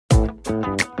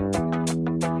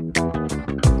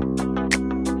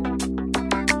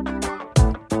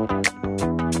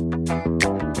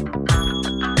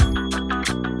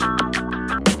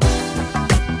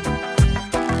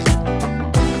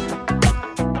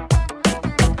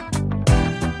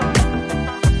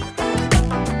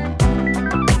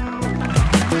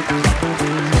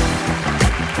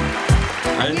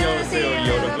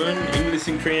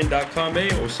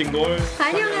잉글리쉬인코리언.com에 오신 걸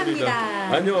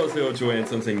환영합니다. 안녕하세요, 조앤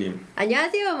선생님.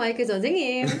 안녕하세요, 마이크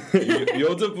선생님.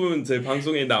 여자분 제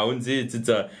방송에 나온 지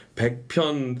진짜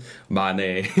 100편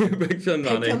만에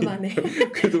 100편 만에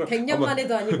 100년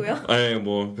만에도 아니고요. 네,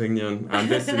 뭐 100년 안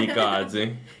됐으니까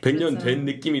아직 100년 그렇죠. 된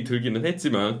느낌이 들기는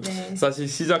했지만 네. 사실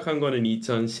시작한 거는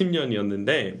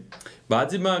 2010년이었는데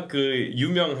마지막 그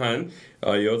유명한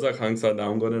여자 강사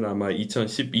나온 거는 아마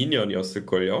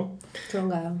 2012년이었을걸요.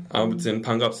 그런가요? 아무튼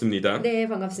반갑습니다. 네,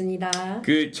 반갑습니다.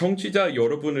 그 청취자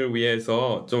여러분을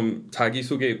위해서 좀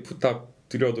자기소개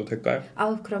부탁드려도 될까요?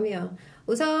 그럼요.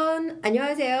 우선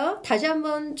안녕하세요. 다시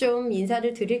한번 좀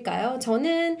인사를 드릴까요?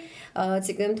 저는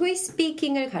지금 토익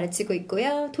스피킹을 가르치고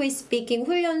있고요. 토익 스피킹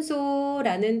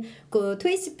훈련소라는 그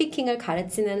토익 스피킹을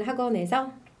가르치는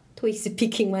학원에서 토익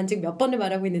스피킹만 지금 몇 번을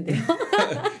말하고 있는데요.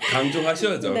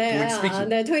 강조하셔야죠. 네, 토익 스피킹.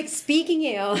 네, 토익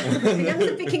스피킹이에요. 그냥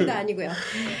스피킹도 아니고요.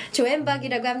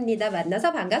 조앤박이라고 합니다.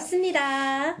 만나서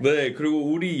반갑습니다. 네, 그리고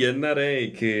우리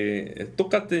옛날에 그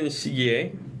똑같은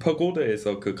시기에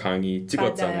퍼고다에서 그 강의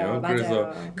찍었잖아요. 맞아요.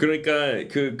 그래서 그러니까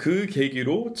그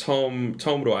계기로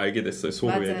처음으로 알게 됐어요.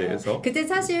 소로에 맞아요. 대해서. 그때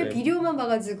사실 네. 비디오만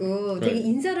봐가지고 되게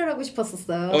인사를 하고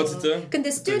싶었었어요. 진짜요? 근데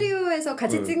스튜디오에서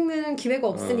같이 찍는 기회가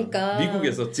없으니까.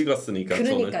 미국에서 찍었으니까.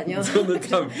 그러니까요. 저는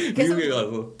참 미국에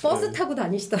가서 버스 타고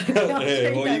다니시더라고요. 네,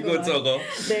 뭐 이것저것.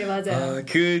 네, 맞아요.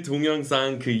 그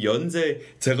동영상 그 연재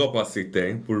제가 봤을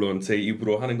때 물론 제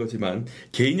입으로 하는 거지만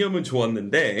개념은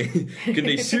좋았는데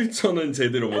근데 실천은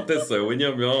제대로 못했어요.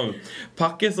 왜냐면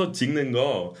밖에서 찍는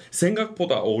거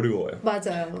생각보다 어려워요.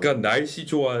 맞아요. 그러니까 날씨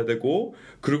좋아야 되고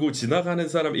그리고 지나가는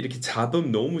사람 이렇게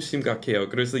잡으면 너무 심각해요.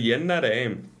 그래서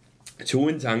옛날에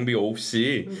좋은 장비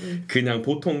없이 그냥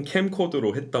보통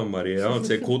캠코더로 했단 말이에요.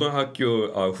 제 고등학교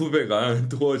후배가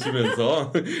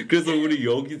도와주면서 그래서 우리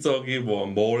여기저기 뭐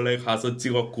몰래 가서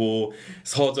찍었고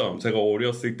서점 제가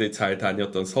어렸을 때 잘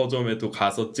다녔던 서점에도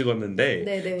가서 찍었는데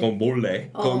네네. 그건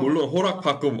몰래 그건 물론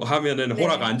허락받고 하면은 네.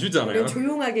 허락 안 주잖아요.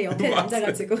 조용하게 옆에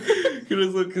앉아가지고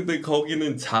그래서 근데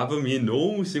거기는 잡음이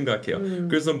너무 심각해요.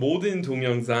 그래서 모든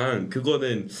동영상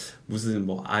그거는 무슨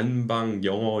뭐 안방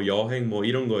영어 여행 뭐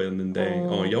이런 거였는데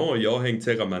영어 여행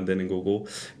제가 만드는 거고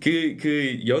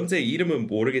그 연재 이름은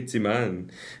모르겠지만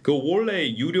그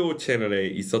원래 유료 채널에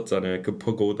있었잖아요. 그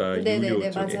퍼고다 유료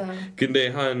쪽에. 맞아요. 근데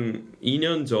한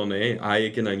 2년 전에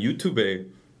아예 그냥 유튜브에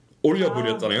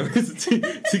올려버렸잖아요. 그래서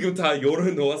지금 다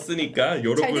열어놓았으니까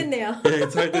여러분 잘 됐네요. 네,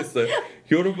 잘 됐어요.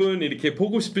 여러분 이렇게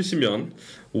보고 싶으시면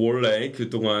원래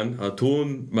그동안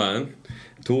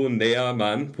돈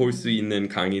내야만 볼 수 있는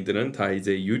강의들은 다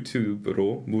이제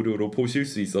유튜브로 무료로 보실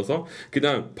수 있어서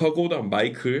그냥 파고다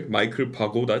마이클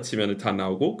파고다 치면 다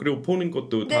나오고 그리고 보는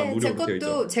것도 다 무료로 되어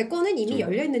있죠. 제 거는 이미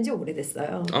열려 있는 지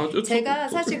오래됐어요. 제가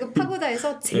사실 그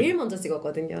파고다에서 제일 먼저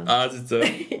찍었거든요. 진짜?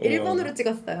 1번으로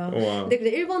찍었어요.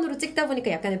 근데 1번으로 찍다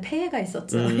보니까 약간의 폐해가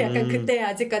있었죠. 약간 그때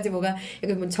아직까지 뭐가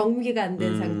약간 뭐 정비가 안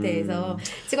된 상태에서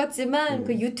찍었지만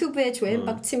그 유튜브에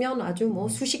조앤박 치면 아주 뭐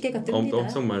수십 개가 뜹니다.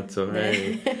 엄청 많죠.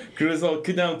 네. 그래서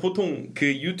그냥 보통 그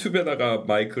유튜브에다가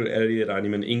마이클 엘리엇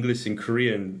아니면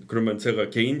잉글리쉬인코리언 그러면 제가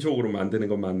개인적으로 만드는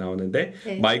것만 나오는데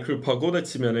네. 마이클 파고다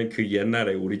치면은 그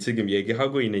옛날에 우리 지금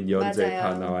얘기하고 있는 연재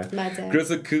다 나와요. 맞아요.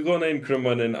 그래서 그거는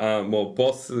그러면은 뭐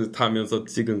버스 타면서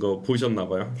찍은 거 보셨나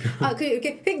봐요.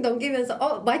 이렇게 휙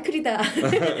넘기면서 마이클이다.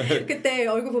 그때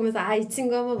얼굴 보면서 이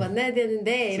친구 한번 만나야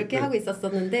되는데 이렇게 하고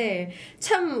있었었는데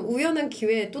참 우연한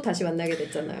기회에 또 다시 만나게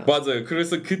됐잖아요. 맞아요.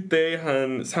 그래서 그때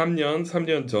한 3년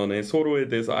전에 서로에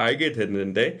대해서 알게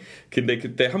됐는데 근데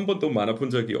그때 한 번도 만나본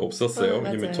적이 없었어요.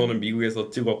 왜냐면 저는 미국에서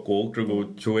찍었고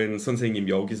그리고 조앤 선생님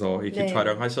여기서 이렇게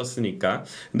촬영하셨으니까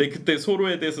근데 그때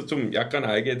서로에 대해서 좀 약간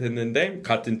알게 됐는데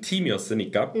같은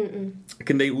팀이었으니까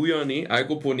근데 우연히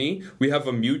알고 보니 we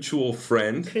have a mutual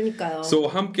friend. 그러니까요. So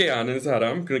함께 아는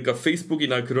사람 그러니까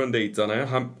페이스북이나 그런 데 있잖아요.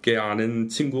 함께 아는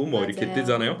친구 뭐 이렇게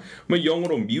뜨잖아요. 뭐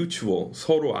영어로 mutual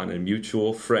서로 아는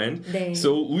mutual friend. 네.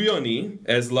 So 우연히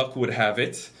as luck would have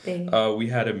it, 네. we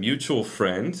had a mutual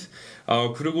friend.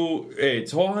 그리고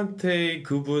저한테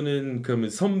그분은 그러면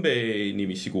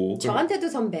선배님이시고 저한테도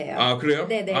선배예요. 그래요?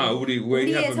 네네.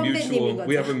 we have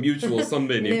a mutual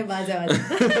선배님. 네, 맞아.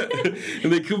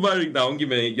 근데 그 말 나온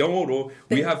김에 영어로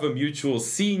we have a mutual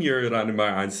senior라는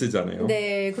말 안 쓰잖아요.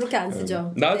 네, 그렇게 안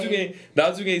쓰죠. 나중에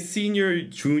senior,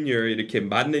 junior 이렇게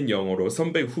맞는 영어로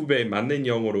선배, 후배 맞는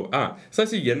영어로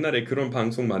사실 옛날에 그런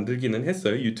방송 만들기는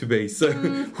했어요. 유튜브에 있어요.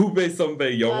 후배,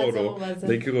 선배 영어로. 맞아.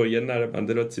 네, 그거 옛날에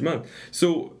만들었지만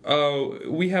So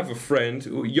we have a friend.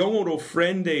 영어로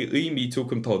friend의 의미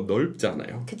조금 더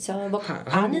넓잖아요. 그쵸. 뭐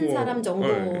아는 사람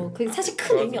정도. 그 사실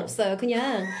큰 의미 없어요.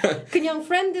 그냥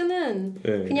friend는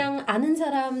네. 그냥 아는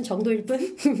사람 정도일 뿐.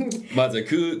 맞아.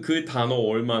 그 단어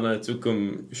얼마나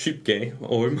조금 쉽게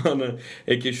얼마나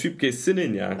이렇게 쉽게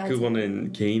쓰느냐. 맞아.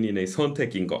 그거는 개인의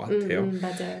선택인 것 같아요.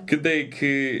 맞아요. 근데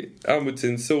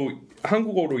아무튼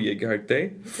한국어로 얘기할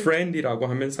때 friend이라고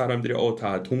하면 사람들이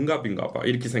다 동갑인가 봐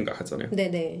이렇게 생각하잖아요.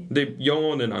 네네. 근데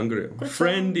영어는 안 그래요. 그렇죠.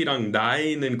 friend이랑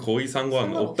나이는 거의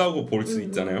상관없다고 볼 수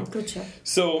있잖아요. 그렇죠.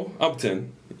 So 아무튼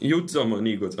요점은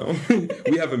이거죠.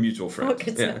 We have a mutual friend.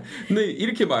 그렇죠. Yeah. 근데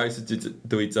이렇게 말할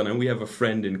수도 있잖아요. We have a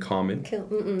friend in common.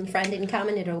 friend in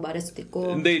common이라고 말할 수도 있고.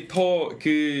 근데 더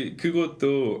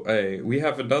그것도 we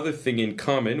have another thing in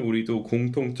common. 우리도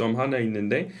공통점 하나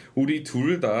있는데 우리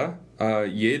둘 다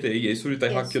예대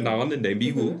예술대학교 나왔는데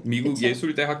미국 그쵸.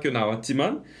 예술대학교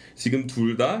나왔지만 지금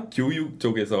둘 다 교육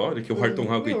쪽에서 이렇게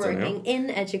활동하고 있잖아요. Working in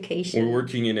education. We're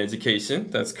working in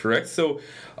education. That's correct. So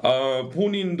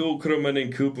본인도 그러면은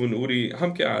그분 우리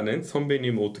함께 아는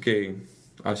선배님 어떻게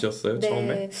아셨어요? 네.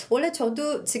 처음에? 원래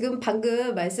저도 지금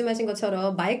방금 말씀하신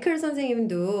것처럼 마이클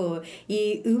선생님도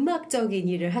이 음악적인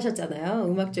일을 하셨잖아요.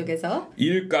 음악 쪽에서.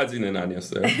 일까지는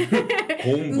아니었어요.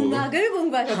 공부. 음악을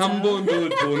공부하셨죠. 한 번도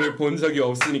돈을 본 적이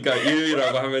없으니까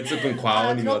일이라고 하면 조금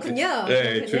과언인 것 같아요.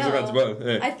 네, 죄송하지만.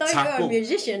 네. I thought you were a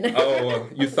musician. Oh,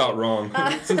 you thought wrong.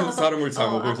 사람을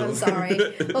잘못 보셔서. I'm sorry.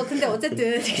 근데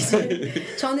어쨌든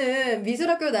저는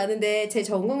미술학교 나는데 제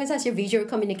전공은 사실 visual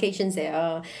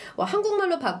communications예요.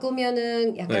 한국말로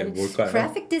바꾸면은 약간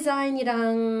graphic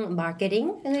design이랑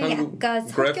마케팅 약간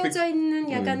섞여져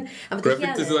있는 약간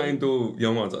graphic design도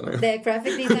영어잖아요. 네,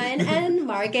 graphic design and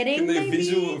marketing. 근데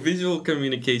visual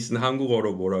communication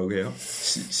한국어로 뭐라고 해요?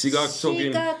 시각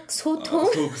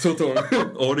소통. 소통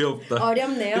어렵다.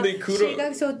 어렵네요. 근데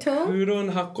시각 소통. 그런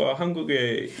학과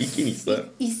한국에 있긴 있어요.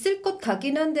 있을 것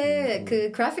같긴 한데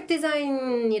그 graphic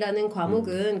design이라는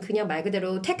과목은 그냥 말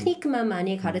그대로 테크닉만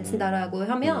많이 가르친다라고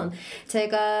하면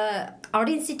제가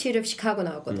Art Institute of Chicago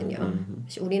나왔거든요.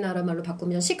 우리나라 말로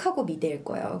바꾸면 시카고 미대일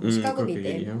거예요. 시카고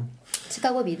미대.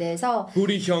 시카고 미대에서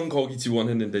우리 형 거기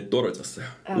지원했는데 떨어졌어요.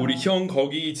 우리 형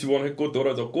거기 지원했고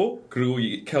떨어졌고 그리고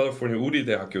이 캘리포니아 우리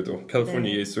대학교도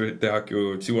캘리포니아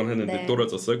예술대학교 지원했는데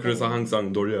떨어졌어요. 그래서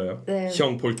항상 놀려요.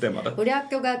 형 볼 때마다. 우리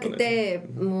학교가 그때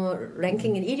뭐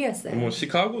랭킹은 1위였어요. 뭐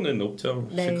시카고는 높죠.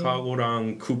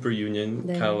 시카고랑 쿠퍼 유니언,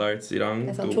 캘아츠랑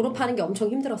그래서 졸업하는 게 엄청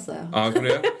힘들었어요. 아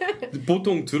그래요?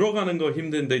 보통 들어가는 거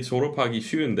힘든데 졸업하기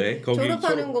쉬운데 거기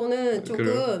졸업하는 거는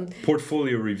조금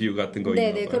포트폴리오 리뷰 같은 거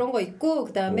있나요? 네, 그런 거 있고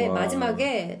그다음에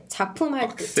마지막에 작품을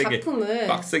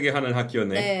빡세게 하는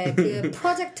학교네. 네, 그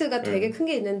프로젝트가 되게 큰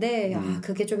게 있는데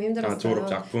그게 좀 힘들었어요. 졸업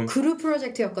작품. 그룹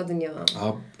프로젝트였거든요.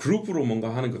 그룹으로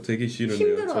뭔가 하는 거 되게 싫은데요.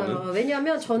 힘들어요.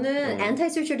 왜냐하면 저는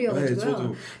엔타이소셜이어가지고요. 네,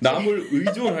 저도 남을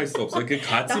의존할 수 없어요.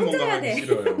 같이 뭔가 하기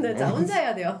싫어요. 네, 나 혼자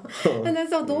해야 돼요.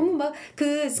 그래서 너무 막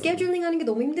그 스케줄링 하는 게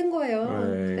너무 힘든 거예요.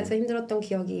 그래서 힘들었던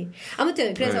기억이.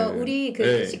 아무튼 그래서 우리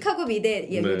그 시카고 미대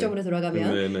요점으로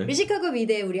돌아가면 우리 시카고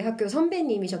미대 우리 학교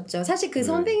선배님이셨죠. 사실 그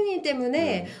선배님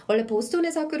때문에 원래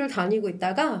보스턴에서 학교를 다니고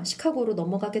있다가 시카고로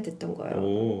넘어가게 됐던 거예요.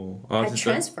 오,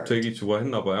 진짜 되게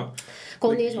좋아했나 봐요.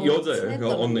 언니 여자예요.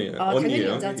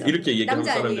 언니예요. 이렇게 얘기하는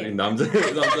사람들이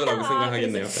남자라고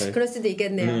생각하겠네요. 그럴 수도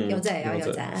있겠네요. 여자예요,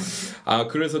 여자.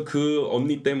 그래서 그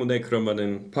언니 때문에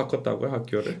그러면은 바꿨다고요,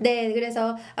 학교를? 네,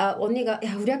 그래서 언니가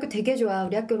야 우리 학교 되게 좋아,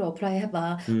 우리 학교로 어플라이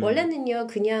해봐. 원래는요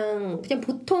그냥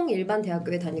보통 일반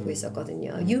대학교에 다니고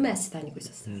있었거든요. UMass 다니고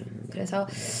있었어요. 그래서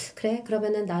그래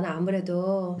그러면은 나는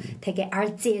아무래도 되게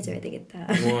artsy해져야 되겠다.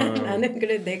 나는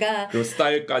그래 내가 그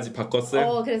스타일까지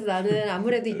바꿨어요. 그래서 나는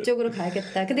아무래도 이쪽으로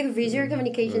가야겠다. 근데 그 visual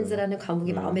communications라는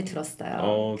과목이 마음에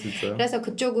들었어요. 진짜요? 그래서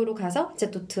그쪽으로 가서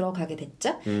이제 또 들어가게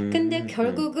됐죠. 근데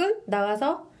결국은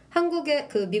나와서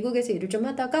미국에서 일을 좀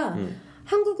하다가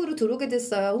한국으로 들어오게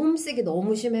됐어요. 홈식이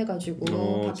너무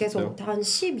심해가지고 밖에서 진짜요? 한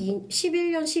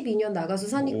 11년, 12년 나가서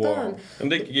사니까.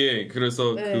 근데 이게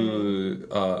그래서 그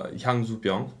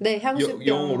향수병. 네, 향수병.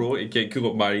 영어로 이렇게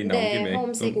그거 말이 나온 김에.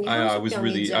 homesick. I was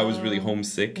really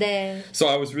homesick. 네. So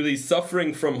I was really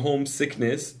suffering from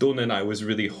homesickness. 또는 I was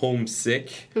really homesick.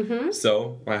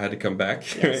 So I had to come back.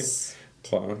 Yes.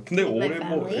 와, 근데 올해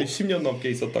뭐 10년 넘게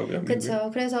있었다고요?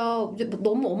 그렇죠. 그래서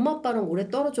너무 엄마 아빠랑 오래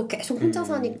떨어져 계속 혼자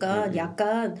사니까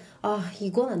약간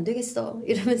이건 안 되겠어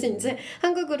이러면서 이제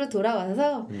한국으로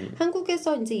돌아와서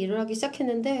한국에서 이제 일을 하기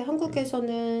시작했는데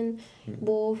한국에서는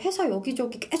뭐 회사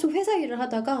여기저기 계속 회사 일을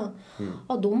하다가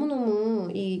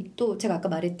너무너무 또 제가 아까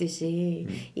말했듯이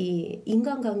이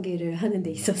인간관계를 하는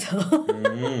데 있어서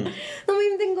너무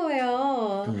힘든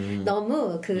거예요.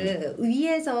 너무 그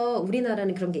위에서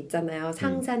우리나라는 그런 게 있잖아요.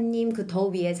 상사님 그 더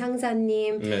위에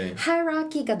상사님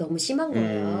하이라키가 너무 심한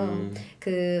거예요.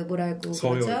 그 뭐라고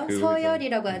그러죠?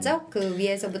 서열이라고 하죠. 그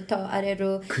위에서부터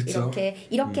아래로 그쵸?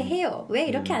 이렇게 해요. 왜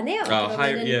이렇게 안 해요?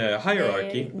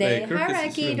 hierarchy. 네,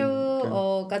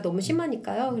 hierarchy가 너무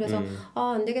심하니까요. 그래서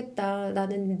안 되겠다.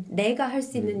 나는 내가 할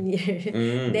수 있는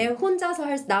일,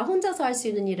 나 혼자서 할 수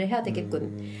있는 일을 해야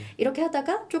되겠군. 이렇게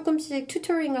하다가 조금씩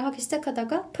튜터링을 하기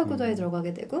시작하다가 표고도에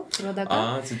들어가게 되고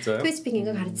그러다가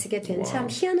토이스피킹을 가르치게 된 참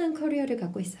희한한 커리어를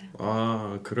갖고 있어요.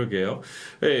 그러게요.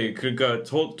 네, 그러니까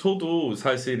저도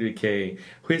사실 이렇게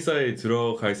회사에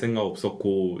들어갈 생각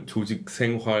없었고 조직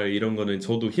생활 이런 거는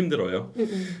저도 힘들어요.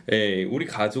 네, 우리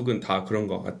가족은 다 그런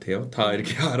것 같아요. 다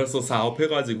이렇게 알아서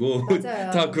사업해가지고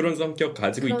다 그런 성격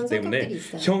가지고 있기 때문에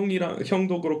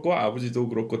형도 그렇고 아버지도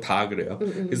그렇고 다 그래요.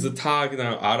 그래서 다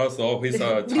그냥 알아서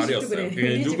회사 잘렸어요.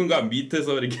 그래. 누군가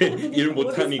밑에서 이렇게 일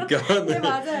못하니까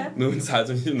너무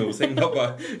자존심 너무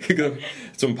생각봐. 그거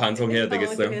좀 반성해야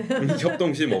되겠어요.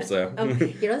 협동심 없어요.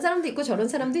 이런 사람도 있고 저런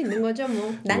사람도 있는 거죠.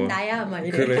 난 나야 막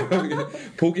이래. 그래요.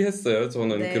 포기했어요.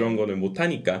 저는 그런 거는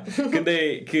못하니까.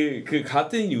 근데 그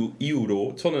같은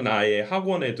이유로 저는 아예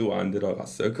학원에도 안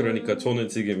들어갔어요. 그러니까 저는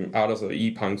지금 알아서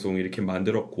이 방송 이렇게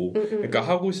만들었고, 그러니까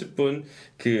하고 싶은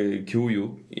그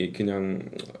교육 그냥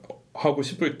하고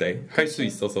싶을 때 할 수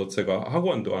있어서 제가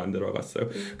학원도 안 들어갔어요.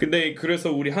 근데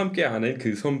그래서 우리 함께 아는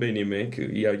그 선배님의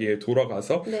그 이야기에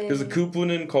돌아가서 그래서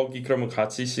그분은 거기 그러면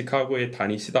같이 시카고에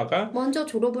다니시다가 먼저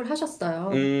졸업을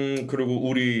하셨어요. 그리고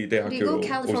우리 대학교로 그리고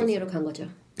캘리포니아로 간 거죠.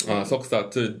 석사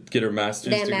to get her master's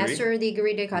degree. 네, 마스터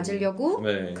디그리를 가지려고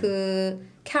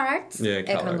그 캐럿에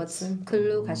간 거죠.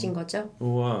 글로 가신 거죠.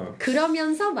 와.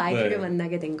 그러면서 마이크를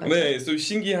만나게 된 거죠. 네, so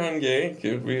신기한 게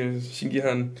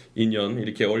신기한 인연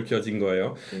이렇게 얽혀진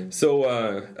거예요. So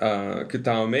그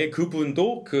다음에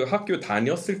그분도 그 학교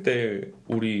다녔을 때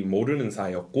우리 모르는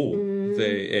사이였고,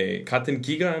 같은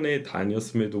기간에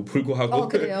다녔음에도 불구하고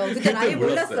그래요. 그때 아예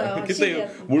몰랐어요. 그때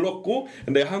몰랐고,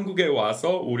 근데 한국에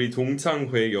와서 우리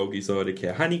동창회 여기서 이렇게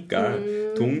하니까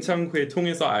동창회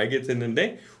통해서 알게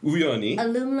됐는데 우연히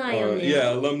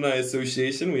Alumni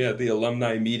Association. We had the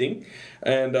alumni meeting.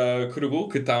 And 그리고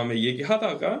그 다음에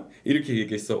얘기하다가 이렇게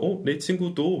얘기했어. 내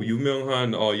친구도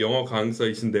유명한 영어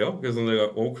강사이신데요. 그래서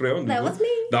내가 그래요? 누구? That was me.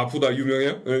 나보다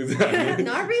유명해요? Not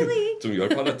really. 좀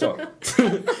열받았죠.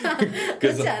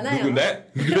 그래서 그렇지 않아요.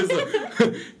 누군데?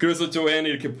 그래서 조앤이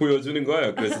이렇게 보여주는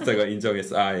거예요. 그래서 제가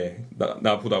인정했어.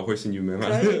 나보다 훨씬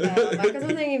유명한. 그러니까 마크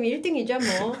선생님이 1등이죠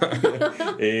뭐.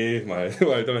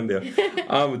 말도 안 돼요.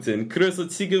 아무튼 그래서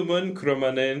지금은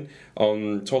그러면은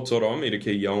저처럼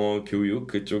이렇게 영어 교육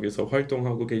그쪽에서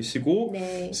활동하고 계시고,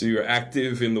 so you're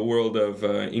active in the world of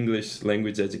English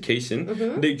language education.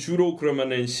 근데 주로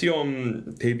그러면은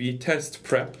시험 대비 테스트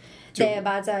prep. 네,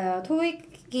 맞아요.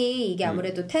 토익이 이게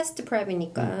아무래도 테스트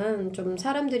프랩이니까 좀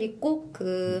사람들이 꼭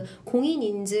그 공인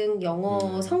인증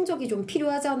영어 성적이 좀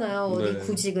필요하잖아요. 어디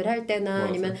구직을 할 때나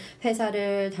아니면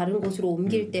회사를 다른 곳으로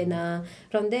옮길 때나.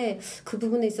 그런데 그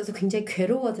부분에 있어서 굉장히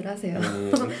괴로워들 하세요.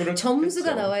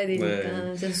 점수가 나와야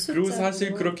되니까. 그리고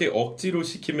사실 그렇게 억지로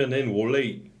시키면은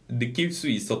원래 느낄 수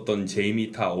있었던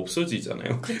재미 다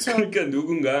없어지잖아요. 그쵸. 그러니까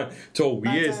누군가 저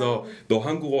위에서 너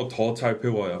한국어 더 잘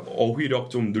배워요. 어휘력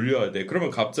좀 늘려야 돼.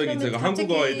 그러면 갑자기 제가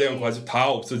한국어에 대한 관심 다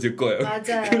없어질 거예요.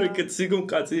 맞아요. 그러니까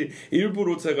지금까지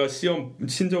일부러 제가 시험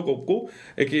친 적 없고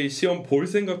이렇게 시험 볼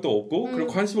생각도 없고 그리고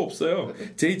관심 없어요.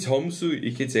 제 점수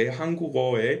이렇게 제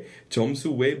한국어에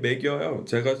점수 왜 매겨요?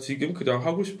 제가 지금 그냥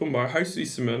하고 싶은 말 할 수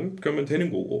있으면 그러면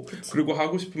되는 거고. 그리고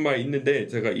하고 싶은 말 있는데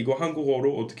제가 이거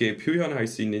한국어로 어떻게 표현할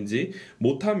수 있는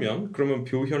못하면 그러면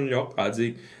표현력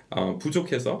아직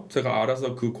부족해서 제가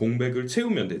알아서 그 공백을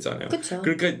채우면 되잖아요. 그쵸.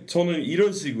 그러니까 저는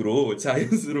이런 식으로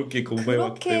자연스럽게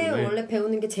공부해왔기 때문에 그렇게 원래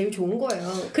배우는 게 제일 좋은 거예요.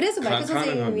 그래서 마이크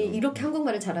선생님이 이렇게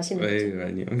한국말을 잘하시는 거죠.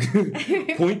 아니요.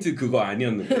 포인트 그거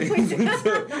아니었는데.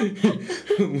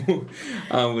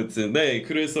 아무튼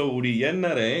그래서 우리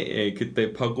옛날에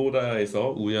그때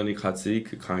파고다에서 우연히 같이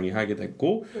그 강의하게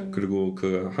됐고 그리고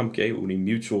그 함께 우리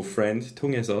mutual friend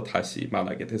통해서 다시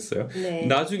만나게 됐어요.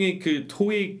 나중에 그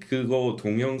토익 그거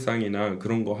동영상이나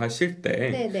그런 거 하실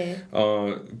때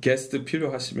게스트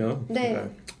필요하시면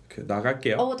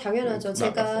나갈게요. 당연하죠.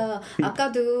 제가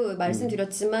아까도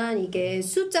말씀드렸지만 이게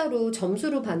숫자로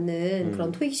점수로 받는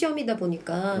그런 토익 시험이다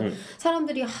보니까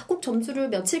사람들이 꼭 점수를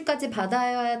며칠까지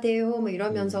받아야 돼요 뭐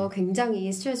이러면서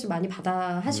굉장히 스트레스를 많이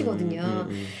받아 하시거든요.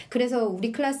 그래서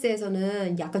우리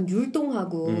클래스에서는 약간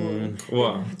율동하고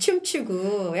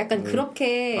춤추고 약간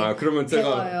그렇게 그러면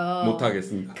제가 배워요.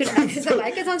 못하겠습니다. 그래서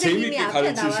마이클 선생님이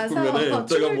앞에 나와서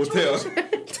제가 못해요.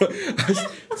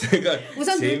 제가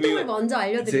우선 율동을 먼저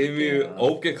알려드릴게요.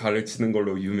 재미없게 가르치는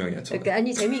걸로 유명해요.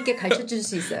 아니 재미있게 가르쳐줄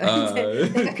수 있어요.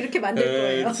 내가 그렇게 만들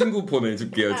거예요. 친구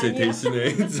보내줄게요. 제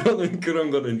대신에. 저는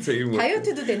그런 거는 제일 못해요.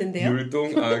 다이어트도 되는데요.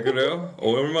 율동? 그래요?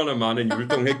 얼마나 많은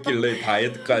율동했길래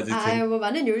다이어트까지. 뭐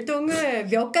많은 율동을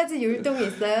몇 가지 율동이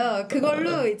있어요.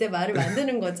 그걸로 이제 말을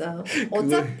만드는 거죠.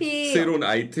 어차피 새로운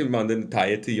아이템 만드는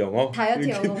다이어트 영어? 다이어트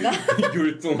영어인가?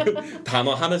 율동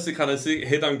단어 하나씩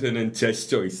해당되는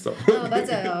제스처 있어.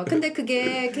 맞아요. 근데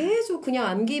그게 계속 그냥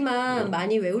암기만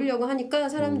많이 외우려고 하니까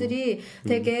사람들이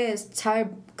되게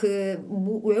잘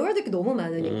외워야 될 게 너무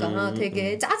많으니까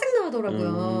되게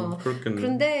짜증나더라고요.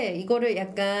 그런데 이거를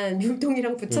약간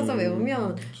율동이랑 붙여서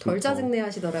외우면 덜 짜증내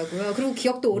하시더라고요. 그리고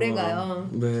기억도 오래 가요.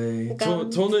 네. 그러니까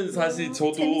저는 사실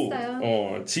저도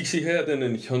직시해야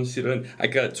되는 현실은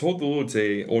그러니까 저도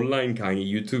제 온라인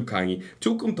강의, 유튜브 강의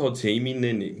조금 더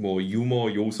재밌는 뭐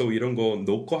유머 요소 이런 거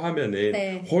넣고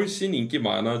하면은 훨씬 인기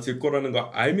많아질 거라는 거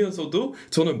알면서도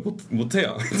저는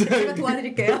못해요. 제가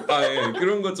도와드릴게요.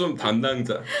 그런 거 좀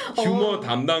담당자, 휴머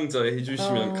담당자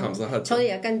해주시면 감사하죠. 저는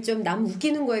약간 좀 남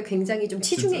웃기는 거에 굉장히 좀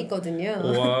치중해 있거든요.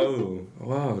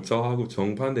 와우, 저하고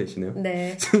정반대시네요.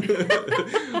 네.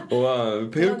 와,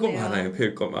 배울 거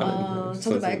많아요.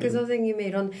 저도 마이클 선생님의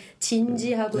이런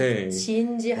진지하고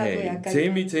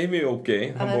약간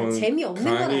재미없게 한번 재미없는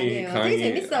건 아니에요. 되게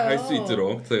재밌어요. 할 수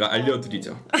있도록 제가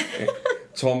알려드리죠.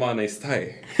 저만의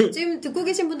스타일. 지금 듣고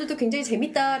계신 분들도 굉장히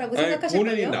재밌다라고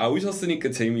생각하실걸요? 본인이 나오셨으니까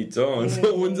재밌죠. 저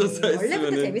혼자서 했으면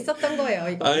원래부터 재밌었던 거예요.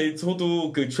 이거.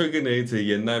 저도 최근에 제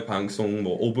옛날 방송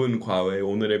 5분 과외,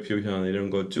 오늘의 표현 이런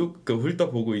거 쭉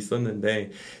훑어보고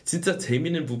있었는데 진짜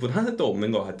재밌는 부분 하나도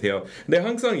없는 것 같아요. 근데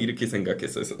항상 이렇게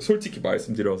생각했어요. 솔직히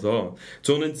말씀드려서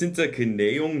저는 진짜 그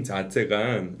내용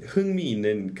자체가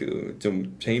흥미있는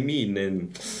좀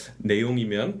재미있는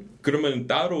내용이면 그러면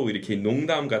따로 이렇게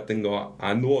농담 같은 거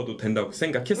안 넣어도 된다고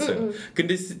생각했어요.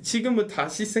 근데 지금은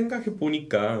다시 생각해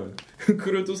보니까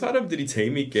그래도 사람들이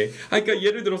재미있게 그러니까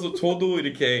예를 들어서 저도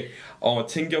이렇게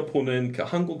챙겨보는 그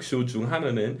한국 쇼 중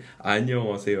하나는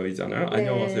안녕하세요이잖아요.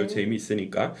 안녕하세요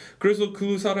재미있으니까. 그래서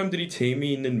그 사람들이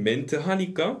재미있는 멘트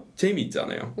하니까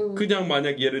재미있잖아요. 그냥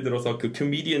만약 예를 들어서 그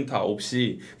코미디언 다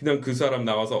없이 그냥 그 사람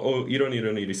나와서 이런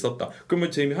일 있었다. 그러면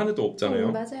재미 하나도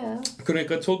없잖아요. 맞아요.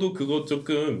 그러니까 저도 그거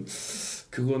조금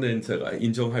그거는 제가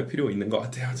인정할 필요 있는 것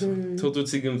같아요. 저도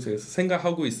지금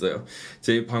생각하고 있어요.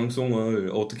 제 방송을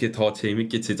어떻게 더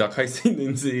재밌게 제작할 수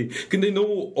있는지. 근데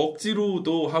너무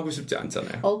억지로도 하고 싶지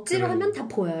않잖아요. 억지로 하면 다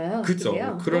보여요. 그렇죠.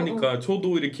 그러니까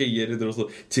저도 이렇게 예를 들어서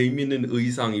재밌는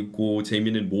의상 입고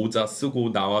재밌는 모자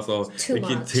쓰고 나와서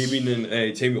이렇게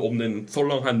재미없는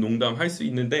설렁한 농담 할 수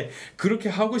있는데 그렇게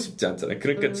하고 싶지 않잖아요.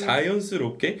 그러니까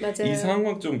자연스럽게 이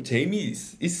상황 좀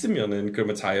재미있으면은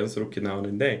그러면 자연스럽게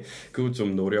나오는데 그거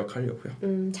좀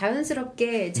노력하려고요.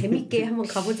 자연스럽게 재밌게 한번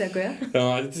가보자고요.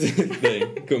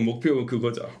 네, 그 목표는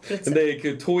그거죠. 그렇죠. 근데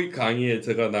그 토익 강의에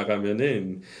제가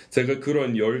나가면은 제가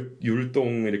그런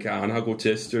율동 이렇게 안 하고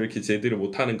제스처 이렇게 제대로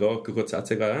못 하는 거 그거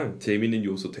자체가 재밌는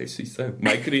요소 될 수 있어요.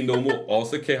 마이클이 너무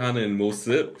어색해하는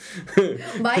모습.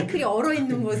 마이클이 얼어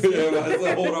있는 모습. 네,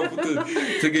 맞아. 얼어붙은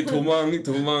되게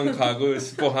도망가고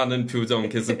싶어하는 표정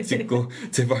계속 찍고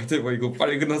제발 이거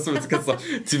빨리 끝났으면 좋겠어.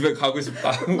 집에 가고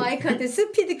싶다. 마이클한테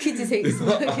스피드 퀴즈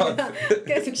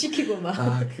계속 시키고 막.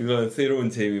 그거 새로운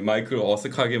재미. 마이클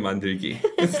어색하게 만들기.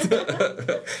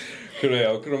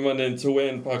 그래요. 그러면은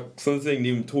조앤 박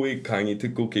선생님 토익 강의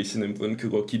듣고 계시는 분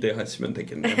그거 기대하시면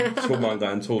되겠네요.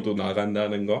 조만간 저도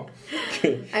나간다는 거.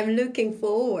 I'm looking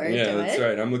forward to it. That's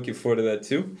right. I'm looking forward to that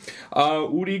too.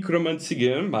 우리 그러면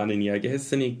지금 많은 이야기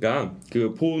했으니까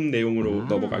그 본 내용으로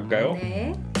넘어갈까요?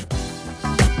 네.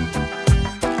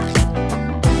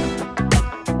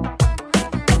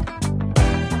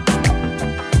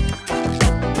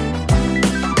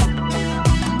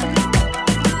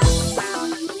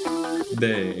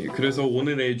 네, 그래서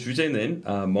오늘의 주제는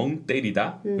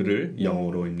멍때리다를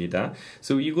영어로입니다.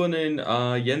 So 이거는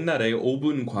옛날에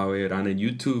 5분 과외라는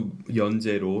유튜브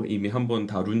연재로 이미 한번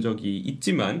다룬 적이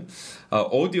있지만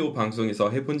오디오 방송에서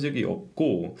해본 적이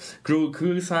없고 그리고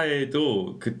그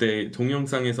사이에도 그때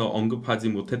동영상에서 언급하지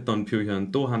못했던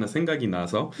표현 또 하나 생각이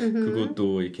나서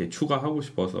그것도 이렇게 추가하고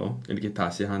싶어서 이렇게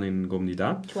다시 하는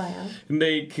겁니다. 좋아요.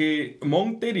 근데 그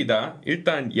멍때리다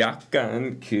일단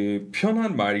약간 그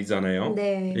편한 말이잖아요.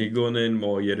 네. 이거는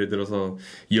뭐 예를 들어서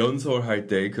연설할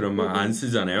때 그런 말 안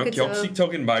쓰잖아요. 그쵸.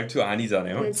 격식적인 말투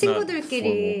아니잖아요. 네,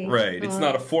 친구들끼리. Right. It's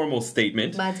not a formal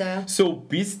statement. 맞아요. So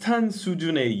비슷한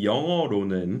수준의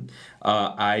영어로는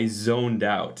I zoned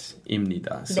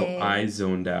out입니다. So 네. I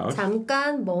zoned out.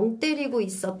 잠깐 멍 때리고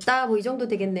있었다. 뭐 이 정도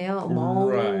되겠네요. 멍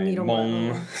Right. 이런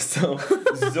멍. 거.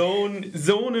 So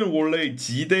zone은 원래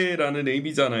지대라는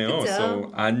의미잖아요. 그쵸.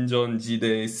 So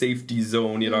안전지대, safety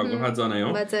zone이라고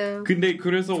하잖아요. 맞아요. 근데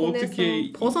그래서 손에서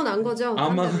어떻게 벗어난 거죠.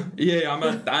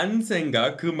 아마 딴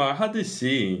생각 그 말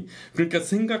하듯이 그러니까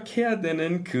생각해야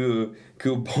되는 그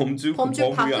범주 범위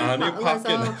안에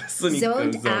밖에 나갔으니까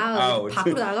zoned out.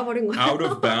 밖으로 나가버린 거예요. out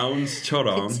of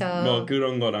bounds처럼 그쵸. 뭐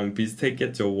그런 거랑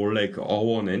비슷했겠죠. 원래 그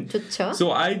어원은. 좋죠.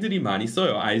 So 아이들이 많이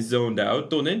써요. I zoned out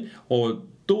또는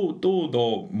또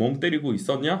너 멍 때리고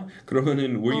있었냐?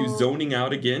 그러면은 were you zoning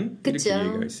out again? 그쵸. 이렇게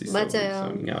얘기할 수 있어요. 맞아요.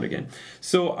 Zoning out again.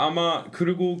 So 아마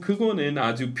그리고 그거는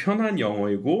아주 편한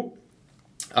영어이고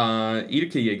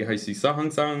이렇게 얘기할 수 있어.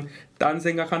 항상 딴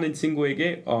생각하는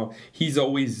친구에게 he's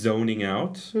always zoning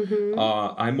out.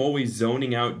 I'm always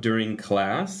zoning out during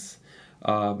class.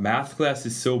 Math class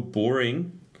is so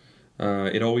boring.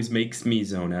 It always makes me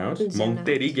zone out. 멍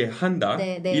때리게 한다.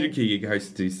 네, 네. 이렇게 얘기할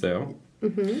수도 있어요.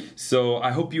 So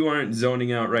I hope you aren't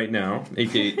zoning out right now.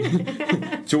 이렇게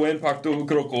조앤 박도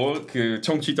그렇고 그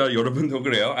청취자 여러분도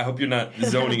그래요. I hope you're not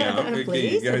zoning out.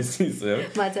 이렇게 얘기할 수 있어요.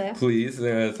 맞아요.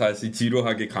 Please 다시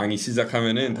지루하게 강의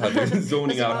시작하면은 다들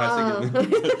zoning out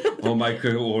하시겠네.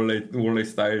 마이클 원래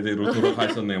스타일대로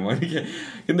돌아가셨네. 뭐 이렇게.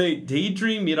 근데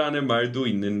daydream이라는 말도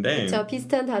있는데. 저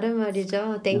비슷한 다른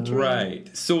말이죠. daydream.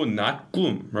 Right. So not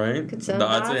꿈, right? 그쵸.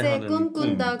 낮에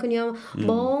꿈꾼다. 그냥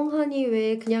멍하니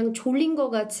왜 그냥 졸린 것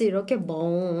같이 이렇게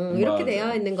이렇게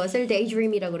되어 있는 것을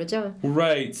daydream이라고 그러죠.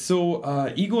 Right. So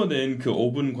이거는 그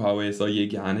 5분 과외에서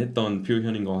얘기 안 했던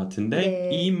표현인 것 같은데 네.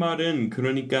 이 말은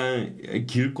그러니까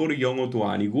길거리 영어도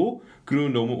아니고 그리고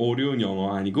너무 어려운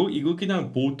영어 아니고 이거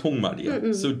그냥 보통 말이야.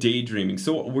 So daydreaming.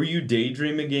 So were you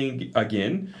daydreaming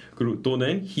again? 그리고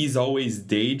또는 he's always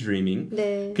daydreaming.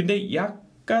 네. 근데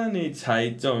약간의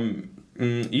차이점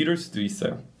이럴 수도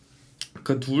있어요.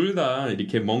 그 둘 다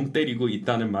이렇게 멍 때리고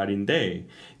있다는 말인데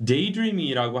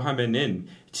daydream이라고 하면은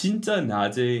진짜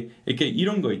낮에 이렇게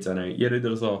이런 거 있잖아요. 예를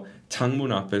들어서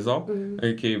창문 앞에서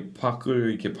이렇게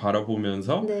밖을 이렇게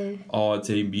바라보면서 네.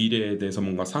 제 미래에 대해서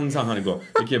뭔가 상상하는 거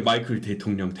이렇게 마이클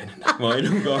대통령 되는 뭐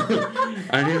이런 거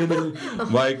아니면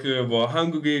마이클 뭐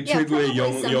한국의 최고의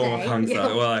영어 강사.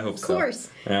 Yeah. Well, I hope so. Of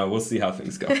course. Yeah, we'll see how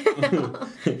things go.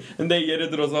 근데 예를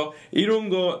들어서 이런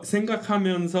거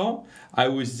생각하면서 I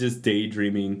was just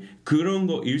daydreaming 그런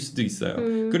거일 수도 있어요.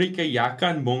 그러니까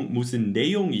약간 무슨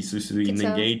내용이 있을 수도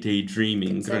있는 게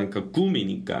daydreaming 그쵸. 그러니까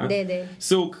꿈이니까. 네네.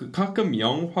 So 가끔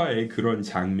영화에 그런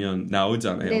장면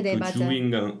나오잖아요. 네네, 그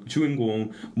맞아요.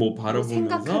 주인공 뭐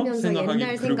바라보면서 생각하면서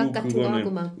옛날 생각 같은 거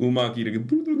하고 막 음악이 이렇게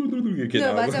이렇게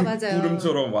네, 나오고 맞아요.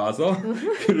 구름처럼 와서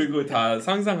그리고 다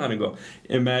상상하는 거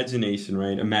imagination,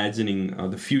 right? Imagining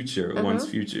the future, one's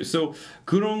future. So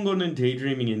그런 거는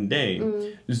daydreaming인데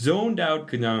zoned out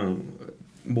그냥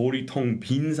머리통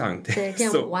빈 상태. 네,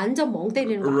 그냥 So, 완전 멍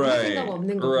때리는 거 아무 생각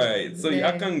없는 거. Right. So 네.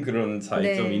 약간 그런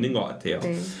차이점이 네. 있는 것 같아요.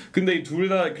 네. 근데 둘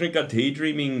다 그러니까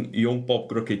daydreaming 용법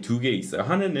그렇게 두 개 있어요.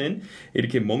 하나는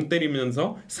이렇게 멍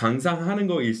때리면서 상상하는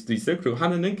거일 수도 있어요. 그리고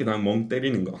하나는 그냥 멍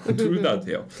때리는 거. 둘 다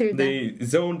돼요. 둘 다. 근데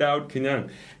zoned out 그냥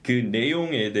그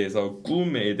내용에 대해서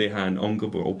꿈에 대한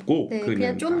언급은 없고 네,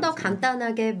 그냥 좀 더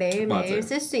간단하게 매일매일 맞아요.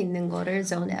 쓸 수 있는 거를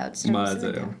zone out.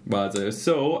 맞아요.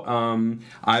 So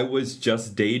I was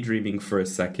just daydreaming for a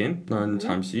second. 난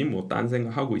잠시 뭐 딴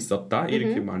생각하고 있었다.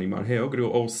 이렇게 많이 말해요. 그리고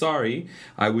oh sorry,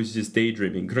 I was just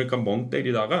daydreaming. 그러니까 멍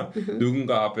때리다가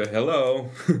누군가 앞에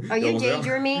hello. Are you 여보세요?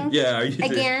 daydreaming? Yeah, are you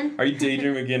again? Are you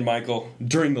daydreaming again, Michael?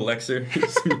 During the lecture.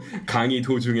 강의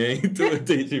도중에 또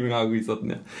daydreaming 하고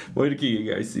있었냐. 뭐 이렇게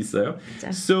얘기할 수 있어요.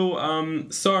 So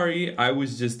sorry, I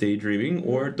was just daydreaming.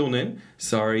 or 또는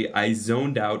sorry, I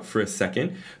zoned out for a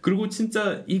second. 그리고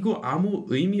진짜 이거 아무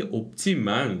의미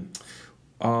없지만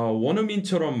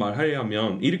원어민처럼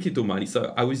말하려면 이렇게도 많이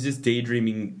써요. I was just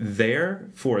daydreaming there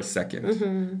for a second.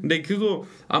 근데 그거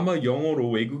아마 영어로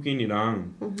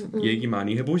외국인이랑 얘기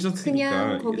많이 해보셨으니까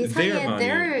그냥 거기 사이에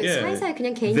there 사이사이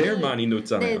그냥 괜히 there 많이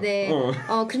넣었잖아요. 네네.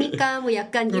 그러니까 뭐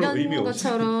약간 이런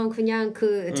것처럼 그냥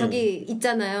그 저기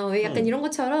있잖아요. 왜 약간 이런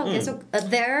것처럼 계속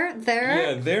there.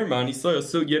 Yeah, there 많이 써요.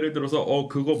 So, 예를 들어서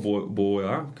그거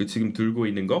뭐야? 그 지금 들고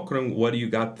있는 거? 그럼 what do you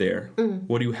got there?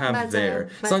 What do you have 맞아요. there?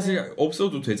 사실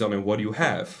없어도 되잖아요. What do you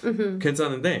have?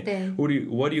 괜찮은데 네. 우리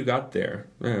what do you got there?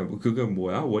 네, 그거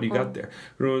뭐야? What do you got there?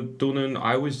 그리고 또는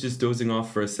I was just dozing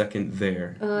off for a second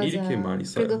there. 이렇게 많이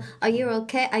써요. 그리고 are you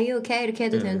okay? Are you okay? 이렇게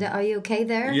해도 되는데 are you okay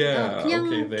there? Yeah, 그냥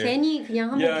okay there. 괜히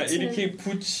그냥 한번 붙이는 이렇게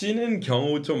붙이는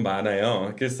경우 좀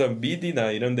많아요. 그래서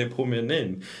미디나 이런 데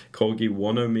보면은 거기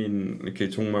원어민 이렇게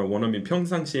정말 원어민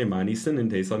평상시에 많이 쓰는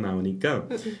데서 나오니까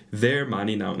there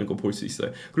많이 나오는 거 볼 수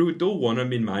있어요. 그리고 또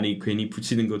원어민 많이 괜히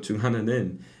붙이는 것 중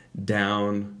하나는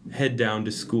down, head down to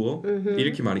school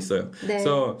이렇게 많이 써요. 네.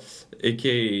 그래서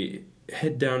이렇게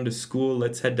head down to school,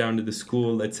 let's head down to the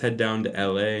school, let's head down to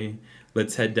LA,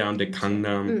 let's head down to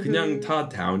강남. 그냥 다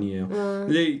down이에요.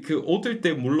 근데 그 어떨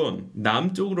때 물론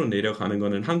남쪽으로 내려가는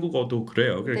거는 한국어도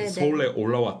그래요. 그래서 서울에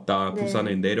올라왔다,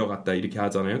 부산에 내려갔다 이렇게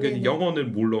하잖아요. 근데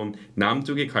영어는 물론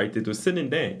남쪽에 갈 때도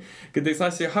쓰는데 근데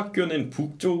사실 학교는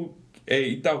북쪽 에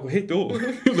있다고 해도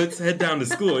let's head down to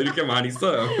school 이렇게 많이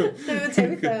써요. 그리고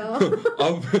재밌어요.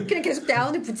 그냥 계속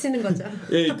down을 붙이는 거죠.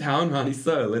 예, down 많이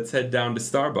써요. Let's head down to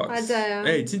Starbucks. 맞아요.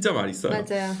 예, 진짜 많이 써요.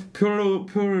 맞아요.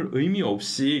 별 의미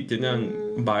없이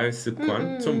그냥 말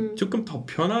습관 조금 더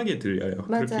편하게 들려요.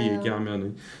 맞아요. 그렇게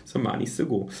얘기하면은 좀 많이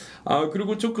쓰고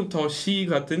그리고 조금 더 시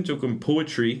같은 조금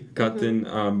poetry 같은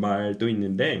말도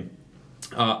있는데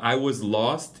I was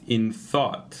lost in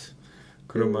thought.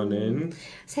 그러면은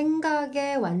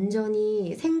생각에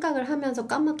완전히 생각을 하면서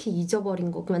까맣게 잊어버린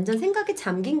거, 완전 생각에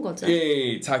잠긴 거죠.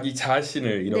 예, 자기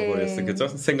자신을 잃어버렸어요, 네. 그죠?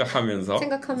 생각하면서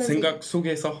생각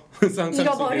속에서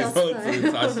상상 속에서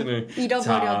자신을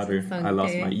자아를 I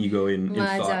lost my ego in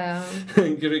맞아요.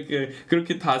 thought.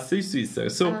 그렇게 다 쓸 수 있어요.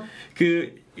 So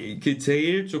그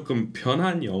제일 조금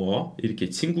편한 영어 이렇게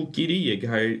친구끼리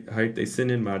얘기할 때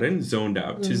쓰는 말은 zoned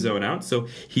out, to zone out. So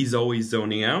he's always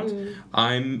zoning out.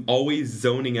 I'm always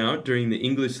zoning out during the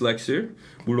English lecture.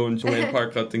 물론 조앤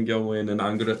파크 같은 경우에는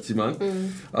안 그렇지만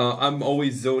I'm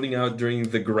always zoning out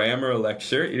during the grammar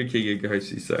lecture 이렇게 얘기할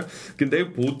수 있어요.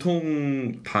 근데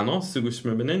보통 단어 쓰고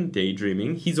싶으면은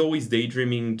daydreaming. He's always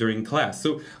daydreaming during class.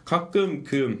 So 가끔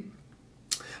그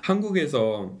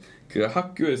한국에서 그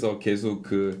학교에서 계속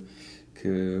그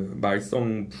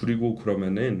말썽 부리고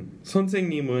그러면은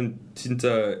선생님은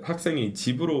진짜 학생이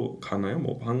집으로 가나요?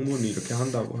 뭐 방문 이렇게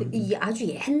한다고 이 아주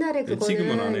옛날에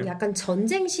그거는 약간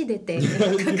전쟁 시대 때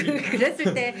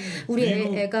그랬을 때 우리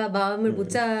애가 마음을 못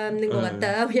잡는 것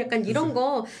같다 약간 이런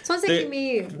거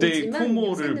선생님이 오지만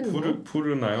부모를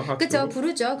부르나요? 그렇죠,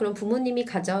 부르죠. 그럼 부모님이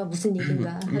가죠. 무슨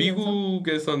일인가 하면서.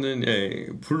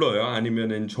 미국에서는 불러요.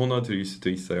 아니면은 전화 드릴 수도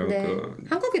있어요. 네.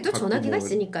 한국에도 전화기가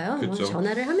있으니까요. 그쵸.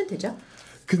 전화를 하면 되죠.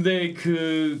 근데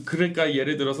그러니까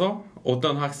예를 들어서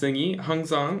어떤 학생이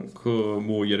항상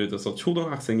뭐 예를 들어서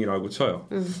초등학생이라고 쳐요.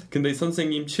 근데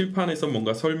선생님 칠판에서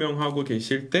뭔가 설명하고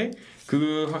계실 때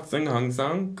그 학생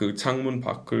항상 그 창문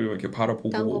밖을 이렇게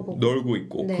바라보고 놀고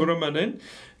있고 그러면은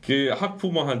그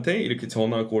학부모한테 이렇게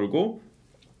전화 걸고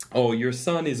your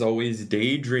son is always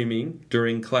daydreaming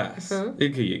during class.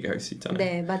 이렇게 얘기할 수 있잖아요.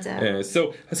 네, 맞아요. 예,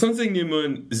 so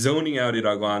선생님은 zoning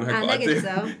out이라고 안 할 것 같아요.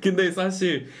 하겠죠. 근데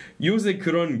사실 요새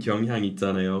그런 경향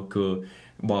있잖아요.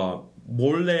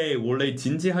 원래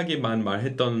진지하게만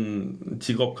말했던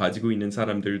직업 가지고 있는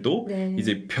사람들도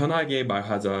이제 편하게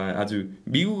말하자. 아주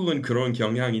미국은 그런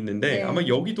경향이 있는데 아마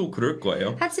여기도 그럴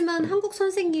거예요. 하지만 한국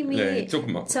선생님이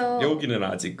조금만 여기는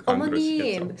아직 안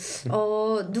어머님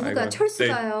누구가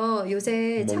철수가요.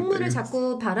 요새 창문을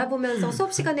자꾸 바라보면서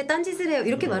수업 시간에 딴짓을 해요.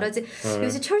 이렇게 말하지.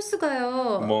 요새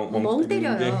철수가요. 멍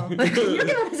때려요.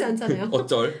 이렇게 말하지 않잖아요.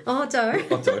 어쩔.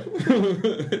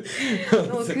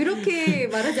 그렇게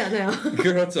말하지 않아요.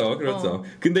 그렇죠.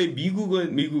 근데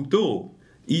미국도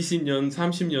 20년,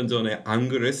 30년 전에 안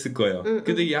그랬을 거예요.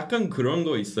 근데 약간 그런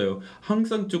거 있어요.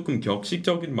 항상 조금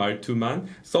격식적인 말투만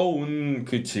써온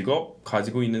그 직업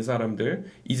가지고 있는 사람들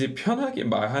이제 편하게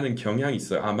말하는 경향이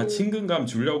있어요. 아마 친근감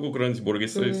주려고 그런지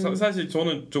모르겠어요. 사실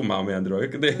저는 좀 마음에 안 들어요.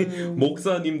 근데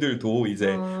목사님들도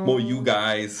이제 뭐 you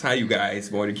guys, hi you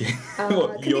guys 뭐 이렇게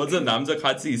뭐 여자 남자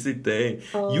같이 있을 때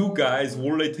you guys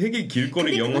원래 되게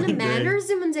길거리 영어인데 그거는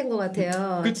manners 문제인 것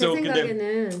같아요. 그쵸? 제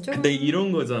생각에는 근데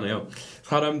이런 거잖아요.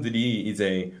 사람들이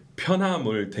이제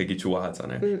편함을 되게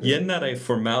좋아하잖아요. 옛날에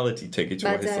formality 되게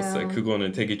좋아했었어요. 맞아요.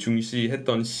 그거는 되게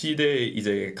중시했던 시대에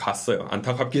이제 갔어요.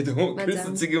 안타깝게도.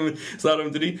 그래서 지금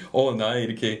사람들이 나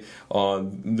이렇게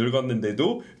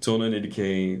늙었는데도 저는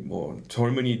이렇게 뭐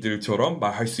젊은이들처럼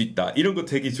말할 수 있다. 이런 거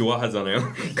되게 좋아하잖아요.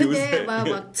 근데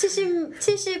막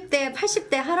 70대,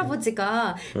 80대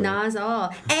할아버지가 나와서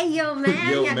Hey yo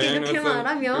man 약간 이렇게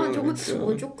말하면 조금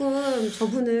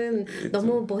저분은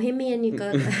너무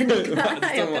보헤미안이니까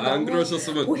안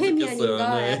그러셨으면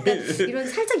보헤미안인가 네. 약간 이런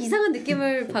살짝 이상한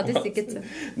느낌을 받을 수 있겠죠.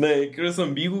 네, 그래서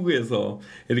미국에서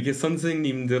이렇게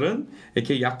선생님들은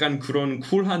이렇게 약간 그런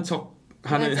쿨한 척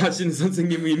하시는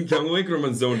선생님인 경우에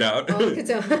그러면 zoned out.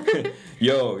 그죠.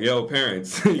 Yo,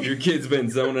 parents, your kid's been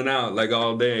zoning out like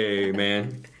all day,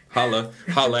 man. Holla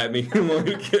at me.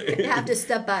 You have to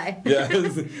step by.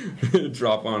 Yes,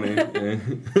 drop on it.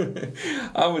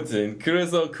 아무튼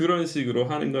그래서 그런 식으로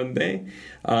하는 건데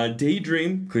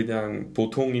daydream 그냥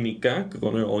보통이니까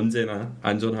그거는 언제나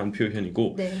안전한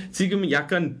표현이고 지금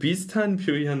약간 비슷한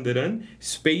표현들은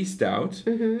spaced out.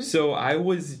 So I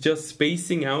was just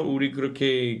spacing out. 우리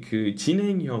그렇게 그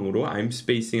진행형으로 I'm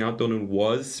spacing out 또는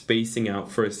was spacing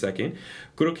out for a second.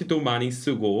 그렇게 또 많이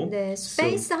쓰고. 네,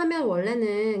 space 하면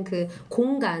원래는 그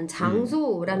공간,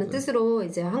 장소라는 뜻으로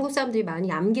이제 한국 사람들이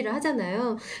많이 암기를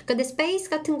하잖아요. 근데 space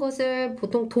같은 것을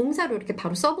보통 동사로 이렇게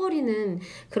바로 써버리는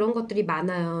그런 것들이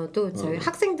많아요. 또 저희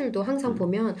학생들도 항상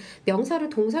보면 명사를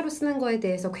동사로 쓰는 거에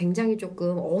대해서 굉장히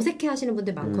조금 어색해 하시는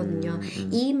분들 많거든요.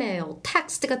 이메일,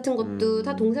 텍스트 같은 것도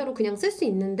다 동사로 그냥 쓸 수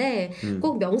있는데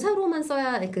꼭 명사로만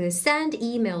써야 그 send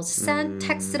emails, send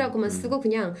text라고만 쓰고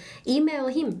그냥 email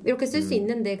him 이렇게 쓸 수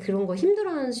있는데 그런 거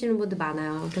힘들어하시는 분들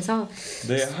많아요. 그래서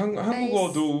네,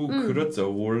 한국어도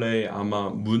그렇죠. 원래 아마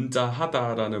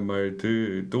문자하다라는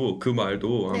말들도 그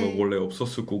말도 아마 원래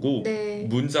없었을 거고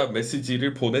문자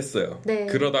메시지를 보냈어요.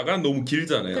 그러다가 너무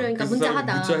길잖아요. 그러니까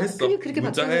문자하다. 문자했어. 그렇게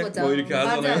바꾸는 거죠. 뭐 이렇게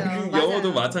하잖아요.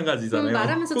 영어도 마찬가지잖아요.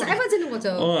 말하면서 짧아지는 거죠.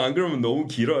 안 그러면 너무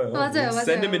길어요. 맞아요.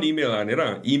 Send him an email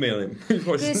아니라 email him.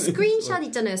 그 스크린샷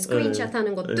있잖아요. 스크린샷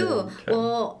하는 것도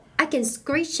I can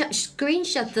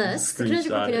screenshot this. 그런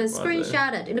식으로 그냥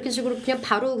screenshot it. 이렇게 식으로 그냥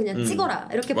바로 그냥 찍어라.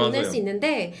 이렇게 보낼 수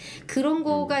있는데 그런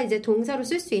거가 이제 동사로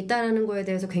쓸 수 있다라는 거에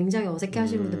대해서 굉장히 어색해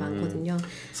하시는 분들 많거든요.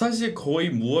 사실 거의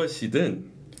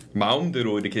무엇이든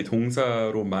마음대로 이렇게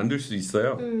동사로 만들 수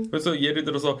있어요. 그래서 예를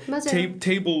들어서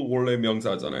table 원래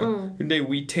명사잖아요. 근데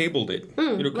we tabled it.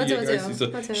 이렇게 얘기할 수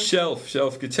있어.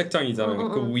 shelf 그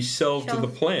책장이잖아요. 그 we shelved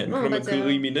the plan. 그러면 그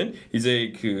의미는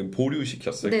이제 그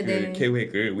보류시켰어요. 그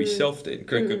계획을 we shelved it.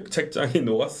 그러니까 책장에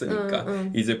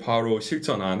놓았으니까 이제 바로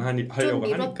실천 안 하려고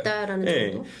하니까.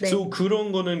 네. So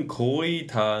그런 거는 거의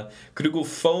다 그리고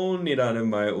phone이라는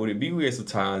말 우리 미국에서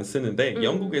잘 안 쓰는데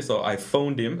영국에서 I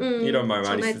phoned him 이런 말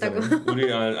많이 쓰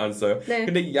우리 안 써요.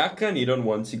 근데 약간 이런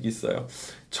원칙이 있어요.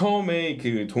 처음에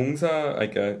그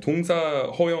그러니까 동사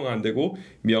허용 안 되고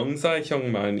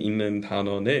명사형만 있는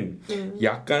단어는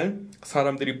약간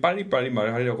사람들이 빨리빨리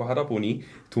말하려고 하다 보니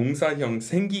동사형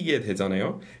생기게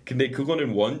되잖아요. 근데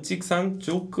그거는 원칙상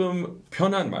조금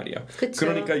편한 말이야. 그쵸.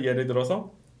 그러니까 예를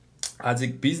들어서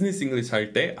아직 비즈니스 잉글리시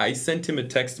할 때 I sent him a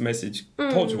text message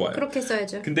더 좋아요. 그렇게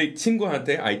써야죠. 근데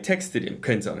친구한테 I texted him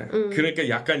괜찮아요. 그러니까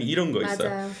약간 이런 거 있어요.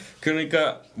 맞아요.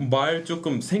 그러니까 말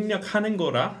조금 생략하는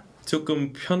거라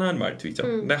조금 편한 말투이죠.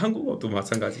 근데 한국어도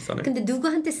마찬가지잖아요. 근데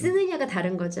누구한테 쓰느냐가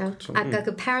다른 거죠. 그렇죠. 아까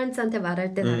그 parents한테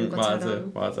말할 때 다른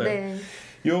것처럼. 맞아요. 네.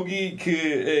 여기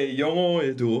그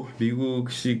영어에도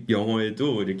미국식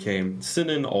영어에도 이렇게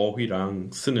쓰는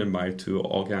어휘랑 쓰는 말투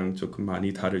억양 조금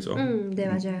많이 다르죠. 네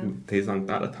맞아요. 대상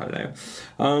따라 달라요.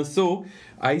 So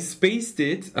I spaced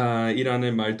it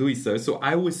이라는 말도 있어요. So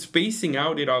I was spacing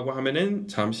out이라고 하면은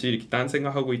잠시 이렇게 딴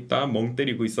생각하고 있다, 멍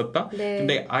때리고 있었다.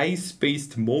 근데 I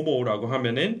spaced 뭐뭐라고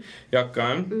하면은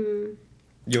약간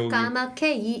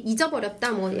까맣게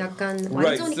잊어버렸다 뭐 약간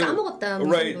완전히 까먹었다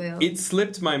뭐 정도예요. It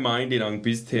slipped my mind이랑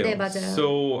비슷해요. 네 맞아요.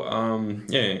 So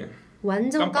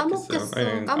완전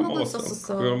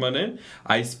까먹었었어. 그러면은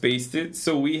I spaced it.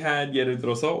 So we had 예를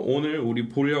들어서 오늘 우리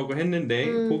보려고 했는데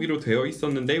보기로 되어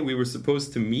있었는데 we were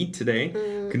supposed to meet today.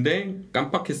 근데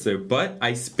깜빡했어요. But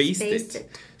I spaced it.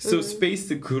 So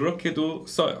spaced 그렇게도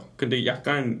써요. 근데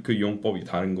약간 그 용법이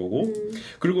다른 거고.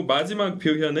 그리고 마지막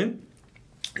표현은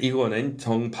이거는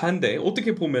정반대.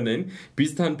 어떻게 보면은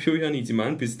비슷한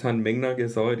표현이지만 비슷한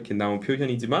맥락에서 이렇게 나온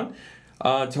표현이지만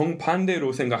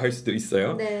정반대로 생각할 수도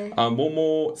있어요.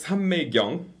 뭐뭐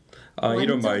삼매경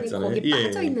이런 말 있잖아요. 거기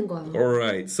빠져 있는 거예요.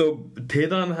 Alright. So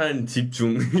대단한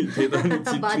집중된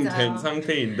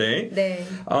상태인데.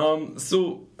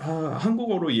 So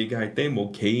한국어로 얘기할 때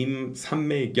뭐 게임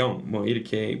삼매경 뭐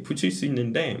이렇게 붙일 수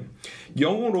있는데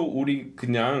영어로 우리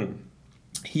그냥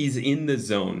He's in the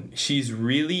zone. She's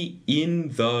really in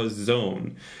the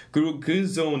zone. 그리고 그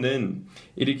zone은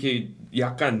이렇게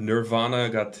약간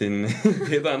nirvana 같은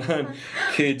대단한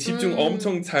그 집중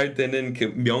엄청 잘 되는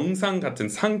그 명상 같은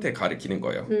상태 가리키는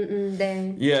거예요.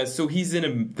 네. Yeah, so he's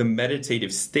in the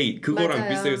meditative state. 그거랑 맞아요.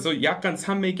 비슷해서 약간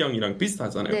삼매경이랑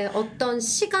비슷하잖아요. 네, 어떤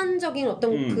시간적인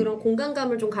어떤 그런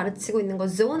공간감을 좀 가르치고 있는 거.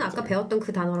 zone 아까 배웠던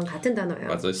그 단어랑 같은 단어예요.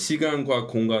 맞아, 시간과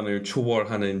공간을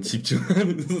초월하는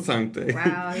집중하는 상태.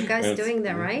 Wow, you guys doing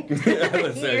that right?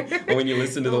 Yeah, when you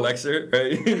listen to the lecture,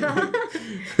 right?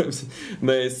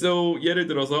 네, so 예를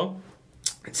들어서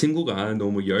친구가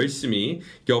너무 열심히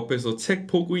옆에서 책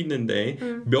보고 있는데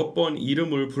몇 번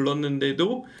이름을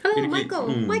불렀는데도 Hello,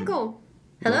 이렇게 Michael.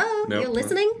 Hello, No, you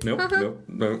listening? No,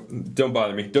 don't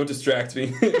bother me. Don't distract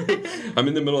me. I'm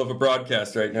in the middle of a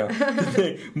broadcast right now.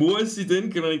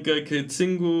 무엇이든 그러니까 그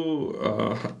친구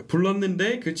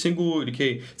불렀는데 그 친구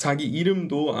이렇게 자기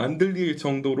이름도 안 들릴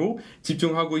정도로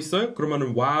집중하고 있어요.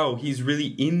 그러면은 wow, he's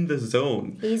really in the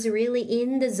zone. He's really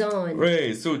in the zone.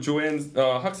 Right. So 조앤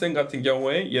학생 같은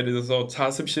경우에 예를 들어서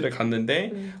자습실에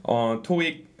갔는데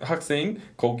토익 학생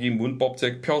거기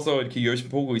문법책 펴서 이렇게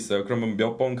열심히 보고 있어요. 그러면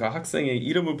몇 번 그 학생의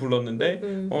이름을 불렀는데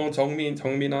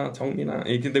정민아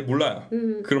근데 몰라요.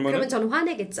 그러면 저는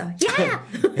화내겠죠. Yeah!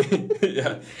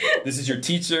 Yeah, this is your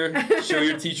teacher. Show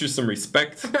your teacher some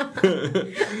respect.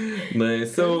 네,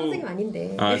 so 선생님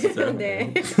아닌데. 아 진짜.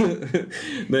 네.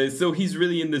 네, so he's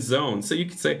really in the zone. So you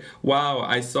could say, "Wow,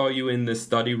 I saw you in the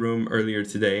study room earlier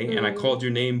today, and I called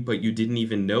your name, but you didn't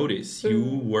even notice.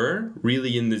 You were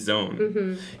really in the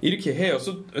zone." 이렇게 해요.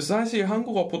 사실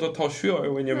한국어보다 더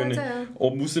쉬워요. 왜냐면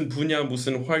무슨 분야,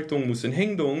 무슨 활동, 무슨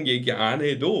행동 얘기 안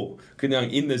해도 그냥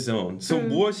in the zone. So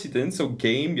무엇이든, so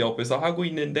게임 옆에서 하고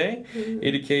있는데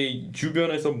이렇게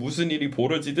주변에서 무슨 일이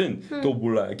벌어지든 또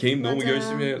몰라요. 게임 너무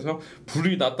열심히 해서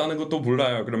불이 났다는 것도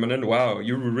몰라요. 그러면은 wow,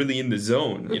 you're really in the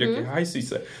zone. 이렇게 할 수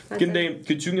있어요. 근데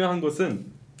그 중요한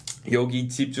것은 여기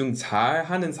집중 잘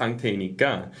하는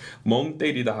상태이니까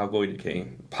멍때리다 하고 이렇게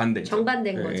반대죠.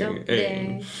 정반대인 거죠.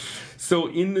 네. So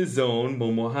in the zone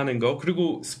뭐뭐 하는 거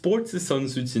그리고 스포츠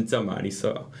선수 진짜 많이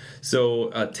써요. So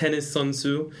테니스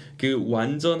선수 그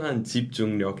완전한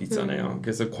집중력 있잖아요.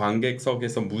 그래서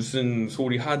관객석에서 무슨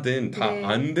소리 하든 다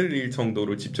안 들릴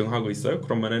정도로 집중하고 있어요.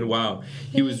 그러면은 wow,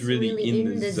 he was really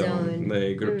in the zone.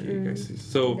 네, 그렇게 얘기할 수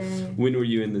있어요. So when were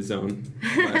you in the zone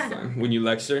last time? When you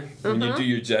lecture? When you do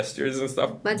your gestures and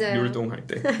stuff? 맞아요. 율동할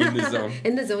때 in the zone.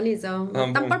 In the zone이죠.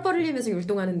 땀 뻘뻘 흘리면서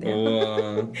율동하는데요.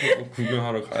 우와,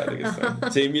 구경하러 가야 되겠어요.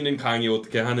 재미있는 강의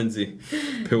어떻게 하는지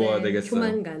배워야 되겠어요.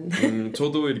 조만간.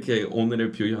 저도 이렇게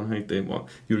오늘의 표현할 때 뭐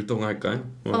율동할까요?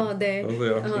 네.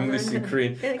 잉글리쉬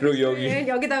코리안 그리고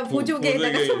여기다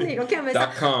보조개에다가 손을 이렇게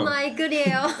하면서 마이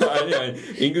글이에요. 아니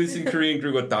잉글리쉬 코리안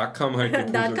그리고 .com 할 때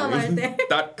 .com 할 때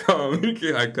 .com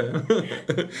이렇게 할까요?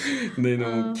 네,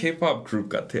 너무 K-pop 그룹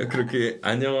같아요. 그렇게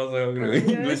안녕하세요.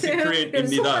 그리고 잉글리쉬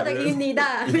코리안입니다.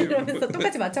 손바닥입니다. 이러면서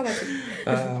똑같이 맞춰가지고.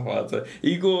 아 맞아.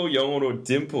 이거 영어로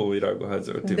dimple이라고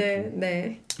하죠. dimple.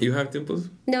 네. You have dimples?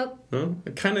 Nope. No?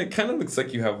 It kind of looks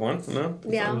like you have one. No?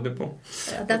 Yeah. A dimple.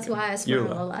 That's why I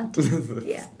smile a lot.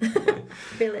 Yeah.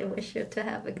 Really wish you to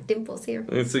have dimples here.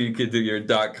 So you could do your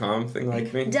 .com thing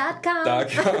like me? .com.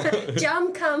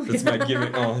 .com. That's my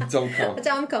gimmick.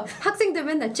 .com. 학생들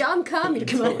맨날 .com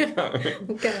이렇게 말해요.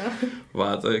 웃겨요.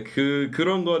 맞아요.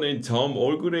 그런 거는 점,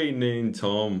 얼굴에 있는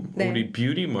점, 우리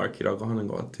뷰티 마크라고 하는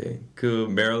것 같아. 그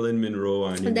메릴린 먼로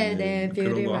아니면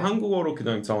그런 거 한국어로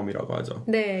그냥 점이라고 하죠.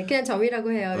 네, 그냥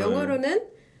점이라고 해요. 영어로는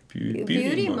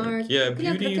뷰티 마크. 예,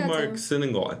 뷰티 마크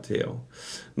쓰는 것 같아요.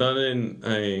 나는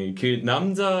그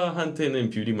남자한테는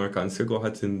뷰티 마크 안 쓸 것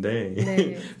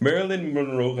같은데 메릴린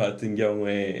먼로 같은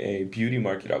경우에 뷰티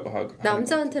마크라고 하고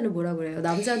남자한테는 뭐라 그래요?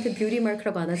 남자한테 뷰티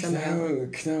마크라고 안 하잖아요.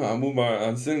 그냥 아무 말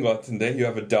안 쓰는 것 같은데 you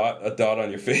have a dot on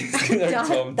your face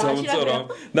그냥 점처럼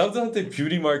남자한테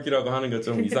뷰티 마크라고 하는 거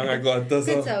좀 이상할 것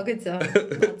같아서 그렇죠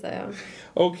맞아요.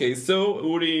 Okay, so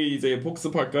우리 이제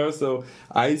복습할까요? So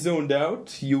I zoned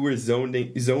out, you were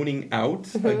zoning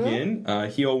out again.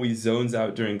 He always zones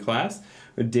out during class.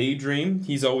 Daydream,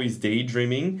 he's always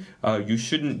daydreaming. You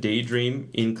shouldn't daydream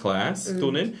in class.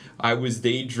 또는 I was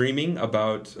daydreaming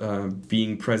about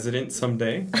being president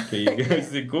someday. 이렇게 얘기할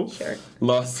수 있고. Sure.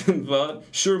 Lost in thought.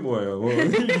 Sure 뭐예요?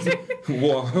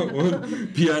 와,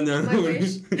 비아냥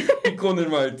이거는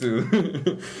말투.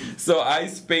 So I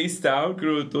spaced out.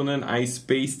 그리고 또는 I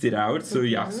spaced it out.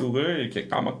 So 약속을 이렇게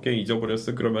까맣게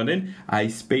잊어버렸어. 그러면은 I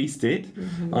spaced it.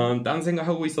 딴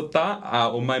생각하고 있었다.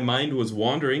 My mind was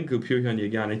wandering. 그 표현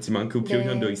얘기 안 했지만 그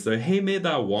표현도 있어요.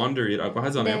 헤매다 wander이라고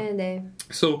하잖아요. 네.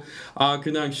 So,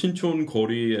 그냥 신촌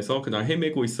거리에서 그냥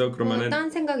헤매고 있어. 그러면은 딴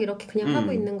생각 이렇게 그냥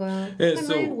하고 있는 거야. Yeah, My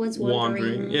so mind was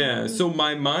wandering. Yeah, so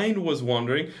my mind was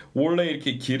wandering. 원래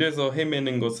이렇게 길에서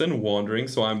헤매는 것은 wandering.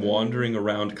 So I'm wandering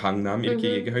around 강남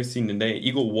이렇게 얘기할 수 있는데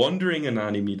이거 wandering은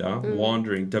아닙니다.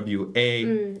 Wandering,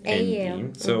 W-A-N-D.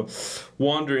 So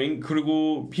wandering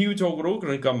그리고 비유적으로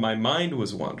그러니까 my mind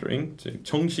was wandering.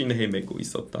 정신 헤매고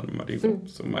있었다는 말이고.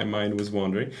 So my mind was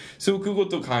wandering. So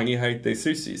그것도 강의할 때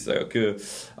쓸 수 있어요.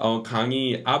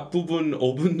 강의 앞부분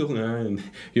 5분 동안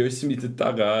열심히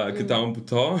듣다가 그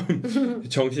다음부터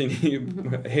정신이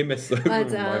헤맸어요.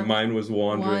 맞아. My mind was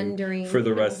wandering for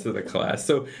the rest of the class.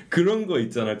 So 그런 거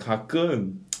있잖아.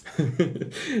 가끔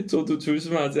저도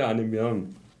조심하지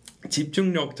않으면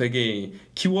집중력 되게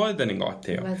키워야 되는 것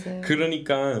같아요. 맞아요.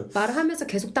 그러니까 말하면서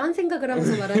계속 딴 생각을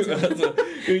하면서 말하죠. 맞아.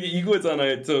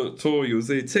 이거잖아요. 저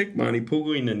요새 책 많이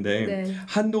보고 있는데 네.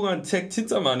 한동안 책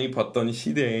진짜 많이 봤던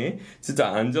시대에 진짜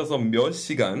앉아서 몇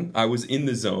시간 I was in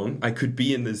the zone. I could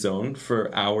be in the zone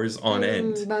for hours on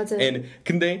end. 맞아요.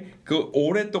 근데 그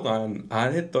오랫동안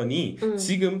안 했더니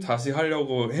지금 다시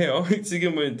하려고 해요.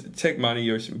 지금은 책 많이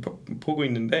열심히 보고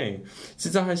있는데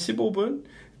진짜 한 15분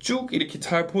쭉 이렇게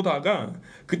잘 보다가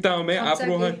그 다음에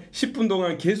앞으로 한 10분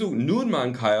동안 계속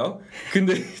눈만 가요.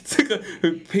 근데 제가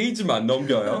페이지만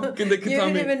넘겨요. 근데 그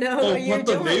다음에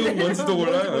봤던 내용 뭔지도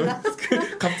몰라요.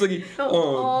 갑자기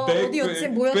어디였지?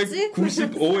 뭐였지?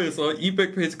 195에서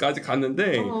 200페이지까지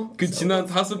갔는데 그 지난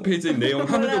 5페이지 내용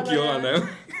하나도 기억 안 나요.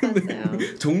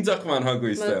 동작만 하고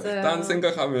있어요. 맞아요. 딴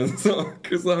생각하면서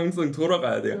그래서 항상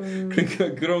돌아가야 돼요.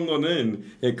 그러니까 그런 거는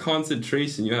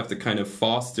concentration, you have to kind of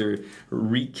foster,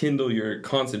 rekindle your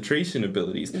concentration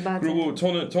abilities. 맞아요. 그리고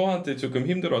저한테 조금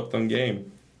힘들었던 게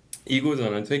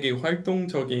이거잖아. 되게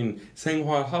활동적인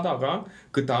생활 하다가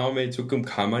그 다음에 조금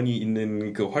가만히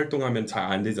있는 그 활동하면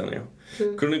잘 안 되잖아요.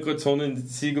 그러니까 저는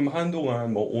지금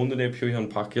한동안 뭐 오늘의 표현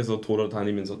밖에서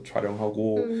돌아다니면서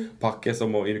촬영하고 밖에서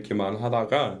뭐 이렇게만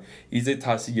하다가 이제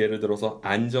다시 예를 들어서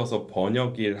앉아서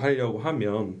번역일 하려고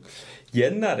하면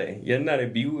옛날에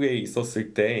미국에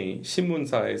있었을 때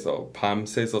신문사에서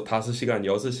밤새서 5시간,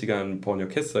 6시간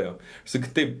번역했어요. 그래서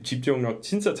그때 집중력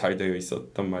진짜 잘 되어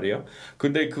있었단 말이에요.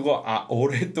 근데 그거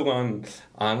오랫동안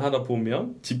안 하다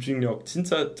보면 집중력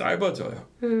진짜 짧아져요.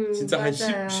 진짜 맞아요.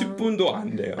 한 10분도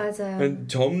안 돼요. 맞아요.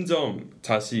 점점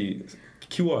다시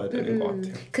키워야 되는 것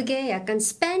같아요. 그게 약간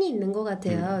스팬이 있는 것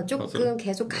같아요. 조금 맞아요.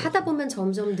 계속 하다 보면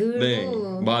점점 늘고. 네,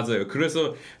 맞아요.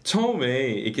 그래서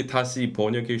처음에 이렇게 다시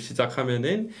번역을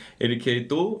시작하면은 이렇게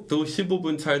또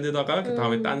 15분 잘 되다가 그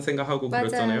다음에 딴 생각하고 맞아요.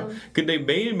 그랬잖아요. 근데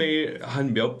매일매일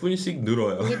한 몇 분씩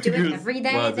늘어요. You do it every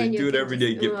day, 맞아요. then Do you it every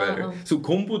day, get better. wow. So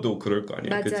공부도 그럴 거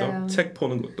아니에요. 그렇죠? 책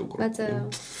보는 것도 그렇고. 맞아요.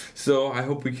 So I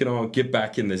hope we can all get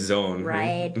back in the zone.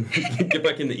 Right. Get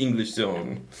back in the English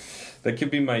zone. That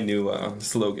could be my new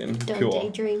slogan. Don't cool.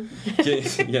 daydream.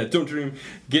 Yeah, don't dream.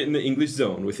 Get in the English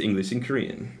zone with English and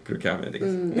Korean. 그렇게 하면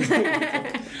되겠습니다.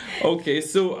 Okay,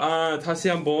 so 다시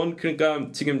한번 그러니까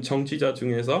지금 정치자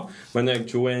중에서 만약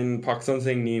조앤 박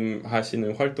선생님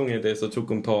하시는 활동에 대해서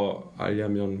조금 더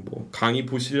알려면 뭐 강의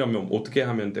보시려면 어떻게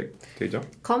하면 되죠?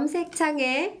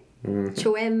 검색창에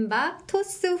조앤박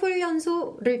토스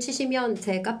훈련소를 치시면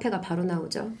제 카페가 바로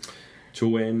나오죠.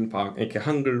 조앤 박 이렇게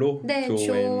한글로 네,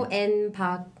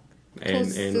 조앤박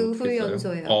토스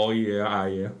훈련소예요.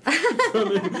 예.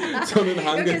 저는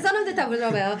한글. 이렇게 사람들 다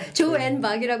물어봐요.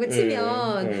 조앤박이라고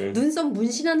치면 눈썹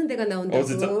문신하는 데가 나온다고.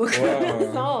 진짜?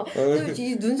 그래서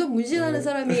이 눈썹 문신하는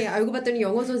사람이 알고 봤더니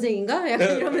영어 선생인가?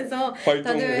 약간 이러면서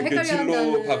다들 헷갈려한다는.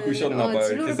 진로 바꾸셨나봐요.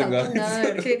 진로를 바꾼다.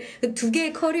 이렇게 두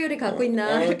개의 커리어를 갖고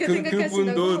있나 이렇게 생각하시다고.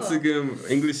 그분도 지금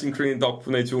English in Korean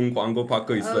덕분에 좋은 광고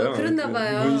받고 있어요.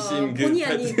 그랬나봐요. 문신 본의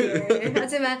아니게.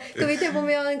 하지만 그 밑에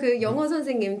보면 그 영어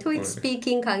선생님 토익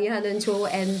스피킹 강의하는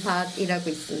조앤박이라고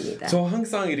있습니다. 저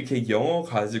항상 이렇게 영어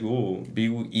가지고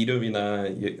미국 이름이나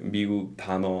미국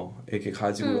단어 이렇게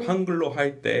가지고 한글로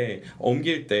할 때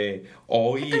옮길 때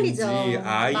어이인지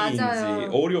아이인지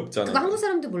맞아요. 어렵잖아요. 그거 한국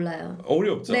사람도 몰라요.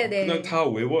 어렵죠. 네네. 그냥 다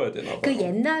외워야 되나 봐요. 그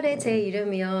옛날에 제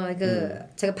이름이요.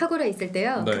 제가 파고라 있을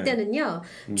때요. 네. 그때는요.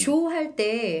 조 할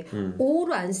때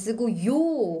오로 안 쓰고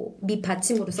요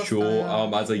밑받침으로 썼어요.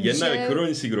 맞아. 옛날에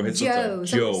그런 식으로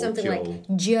했었죠. something like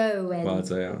Joe and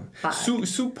맞아요.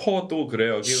 슈퍼도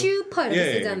그래요. 슈퍼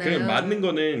이렇게 쓰잖아요. 그냥 맞는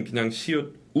거는 그냥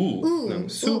시옷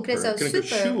super. 그래서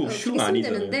super 슈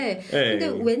아니잖아요. 되는데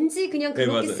근데 왠지 그냥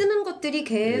그렇게 쓰는 것들이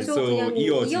계속 그냥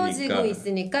이어지고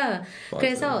있으니까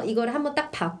그래서 이걸 한번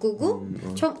딱 바꾸고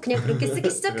그냥 그렇게 쓰기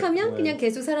시작하면 그냥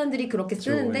계속 사람들이 그렇게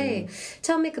쓰는데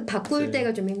처음에 그 바꿀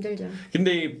때가 좀 힘들죠.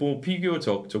 근데 뭐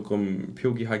비교적 조금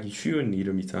표기하기 쉬운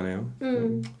이름이잖아요.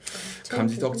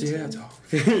 감지덕지 해야죠.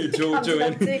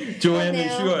 조앤은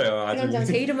쉬워요. 그럼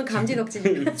제 이름은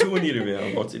감지덕지입니다. 좋은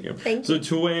이름이에요. 멋진 이름. So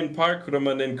조앤 파크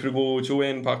그러면은 그리고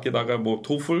조앤 밖에다가 뭐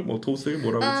토플 뭐 토슬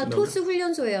뭐라고 토스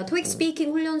훈련소예요. 토익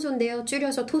스피킹 훈련소인데요.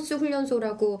 줄여서 토스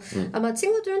훈련소라고 아마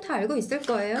친구들은 다 알고 있을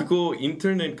거예요. 그거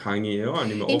인터넷 강의예요?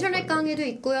 아니면 인터넷 강의도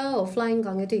있고요. 오프라인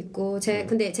강의도 있고.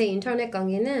 근데 제 인터넷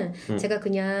강의는 제가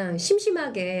그냥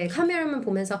심심하게 카메라만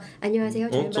보면서 안녕하세요.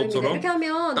 조앤입니다. 이렇게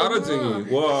하면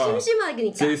따라쟁이. 와.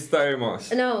 심심하니까. 제 스타일 맛.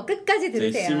 끝까지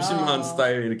들으세요. 심심한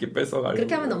스타일 이렇게 뺏어가려고.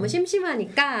 그렇게 하면 너무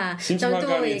심심하니까. 심심한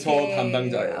감이 저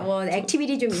담당자예요.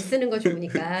 액티비티 좀 쓰는 거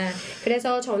좋으니까.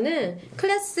 그래서 저는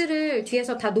클래스를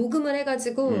뒤에서 다 녹음을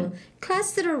해가지고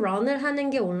클래스를 런을 하는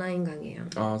게 온라인 강의예요.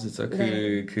 아 진짜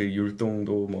그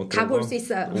율동도 뭐 다 볼 수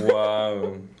있어요.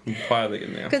 와우. 봐야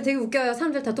되겠네요. 그래서 되게 웃겨요.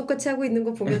 사람들 다 똑같이 하고 있는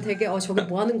거 보면 되게 저게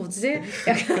뭐 하는 거지?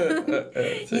 약간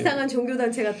이상한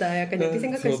종교단체 같다. 약간 이렇게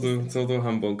생각할 수 있어요. 저도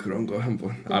한번 그런 거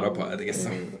한번 알아봐야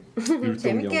되겠어.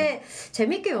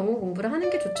 재밌게 영어 공부를 하는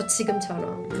게 좋죠.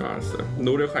 지금처럼. 알았어요.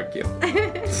 노력할게요.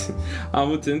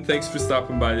 아무튼 thanks for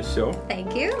stopping by the show.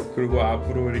 Thank you. 그리고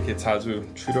앞으로 이렇게 자주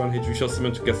출연해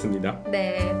주셨으면 좋겠습니다.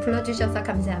 네, 불러주셔서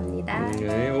감사합니다.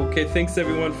 Okay, thanks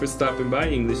everyone for stopping by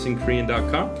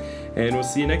EnglishinKorean.com. And we'll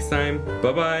see you next time.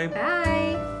 Bye-bye. Bye.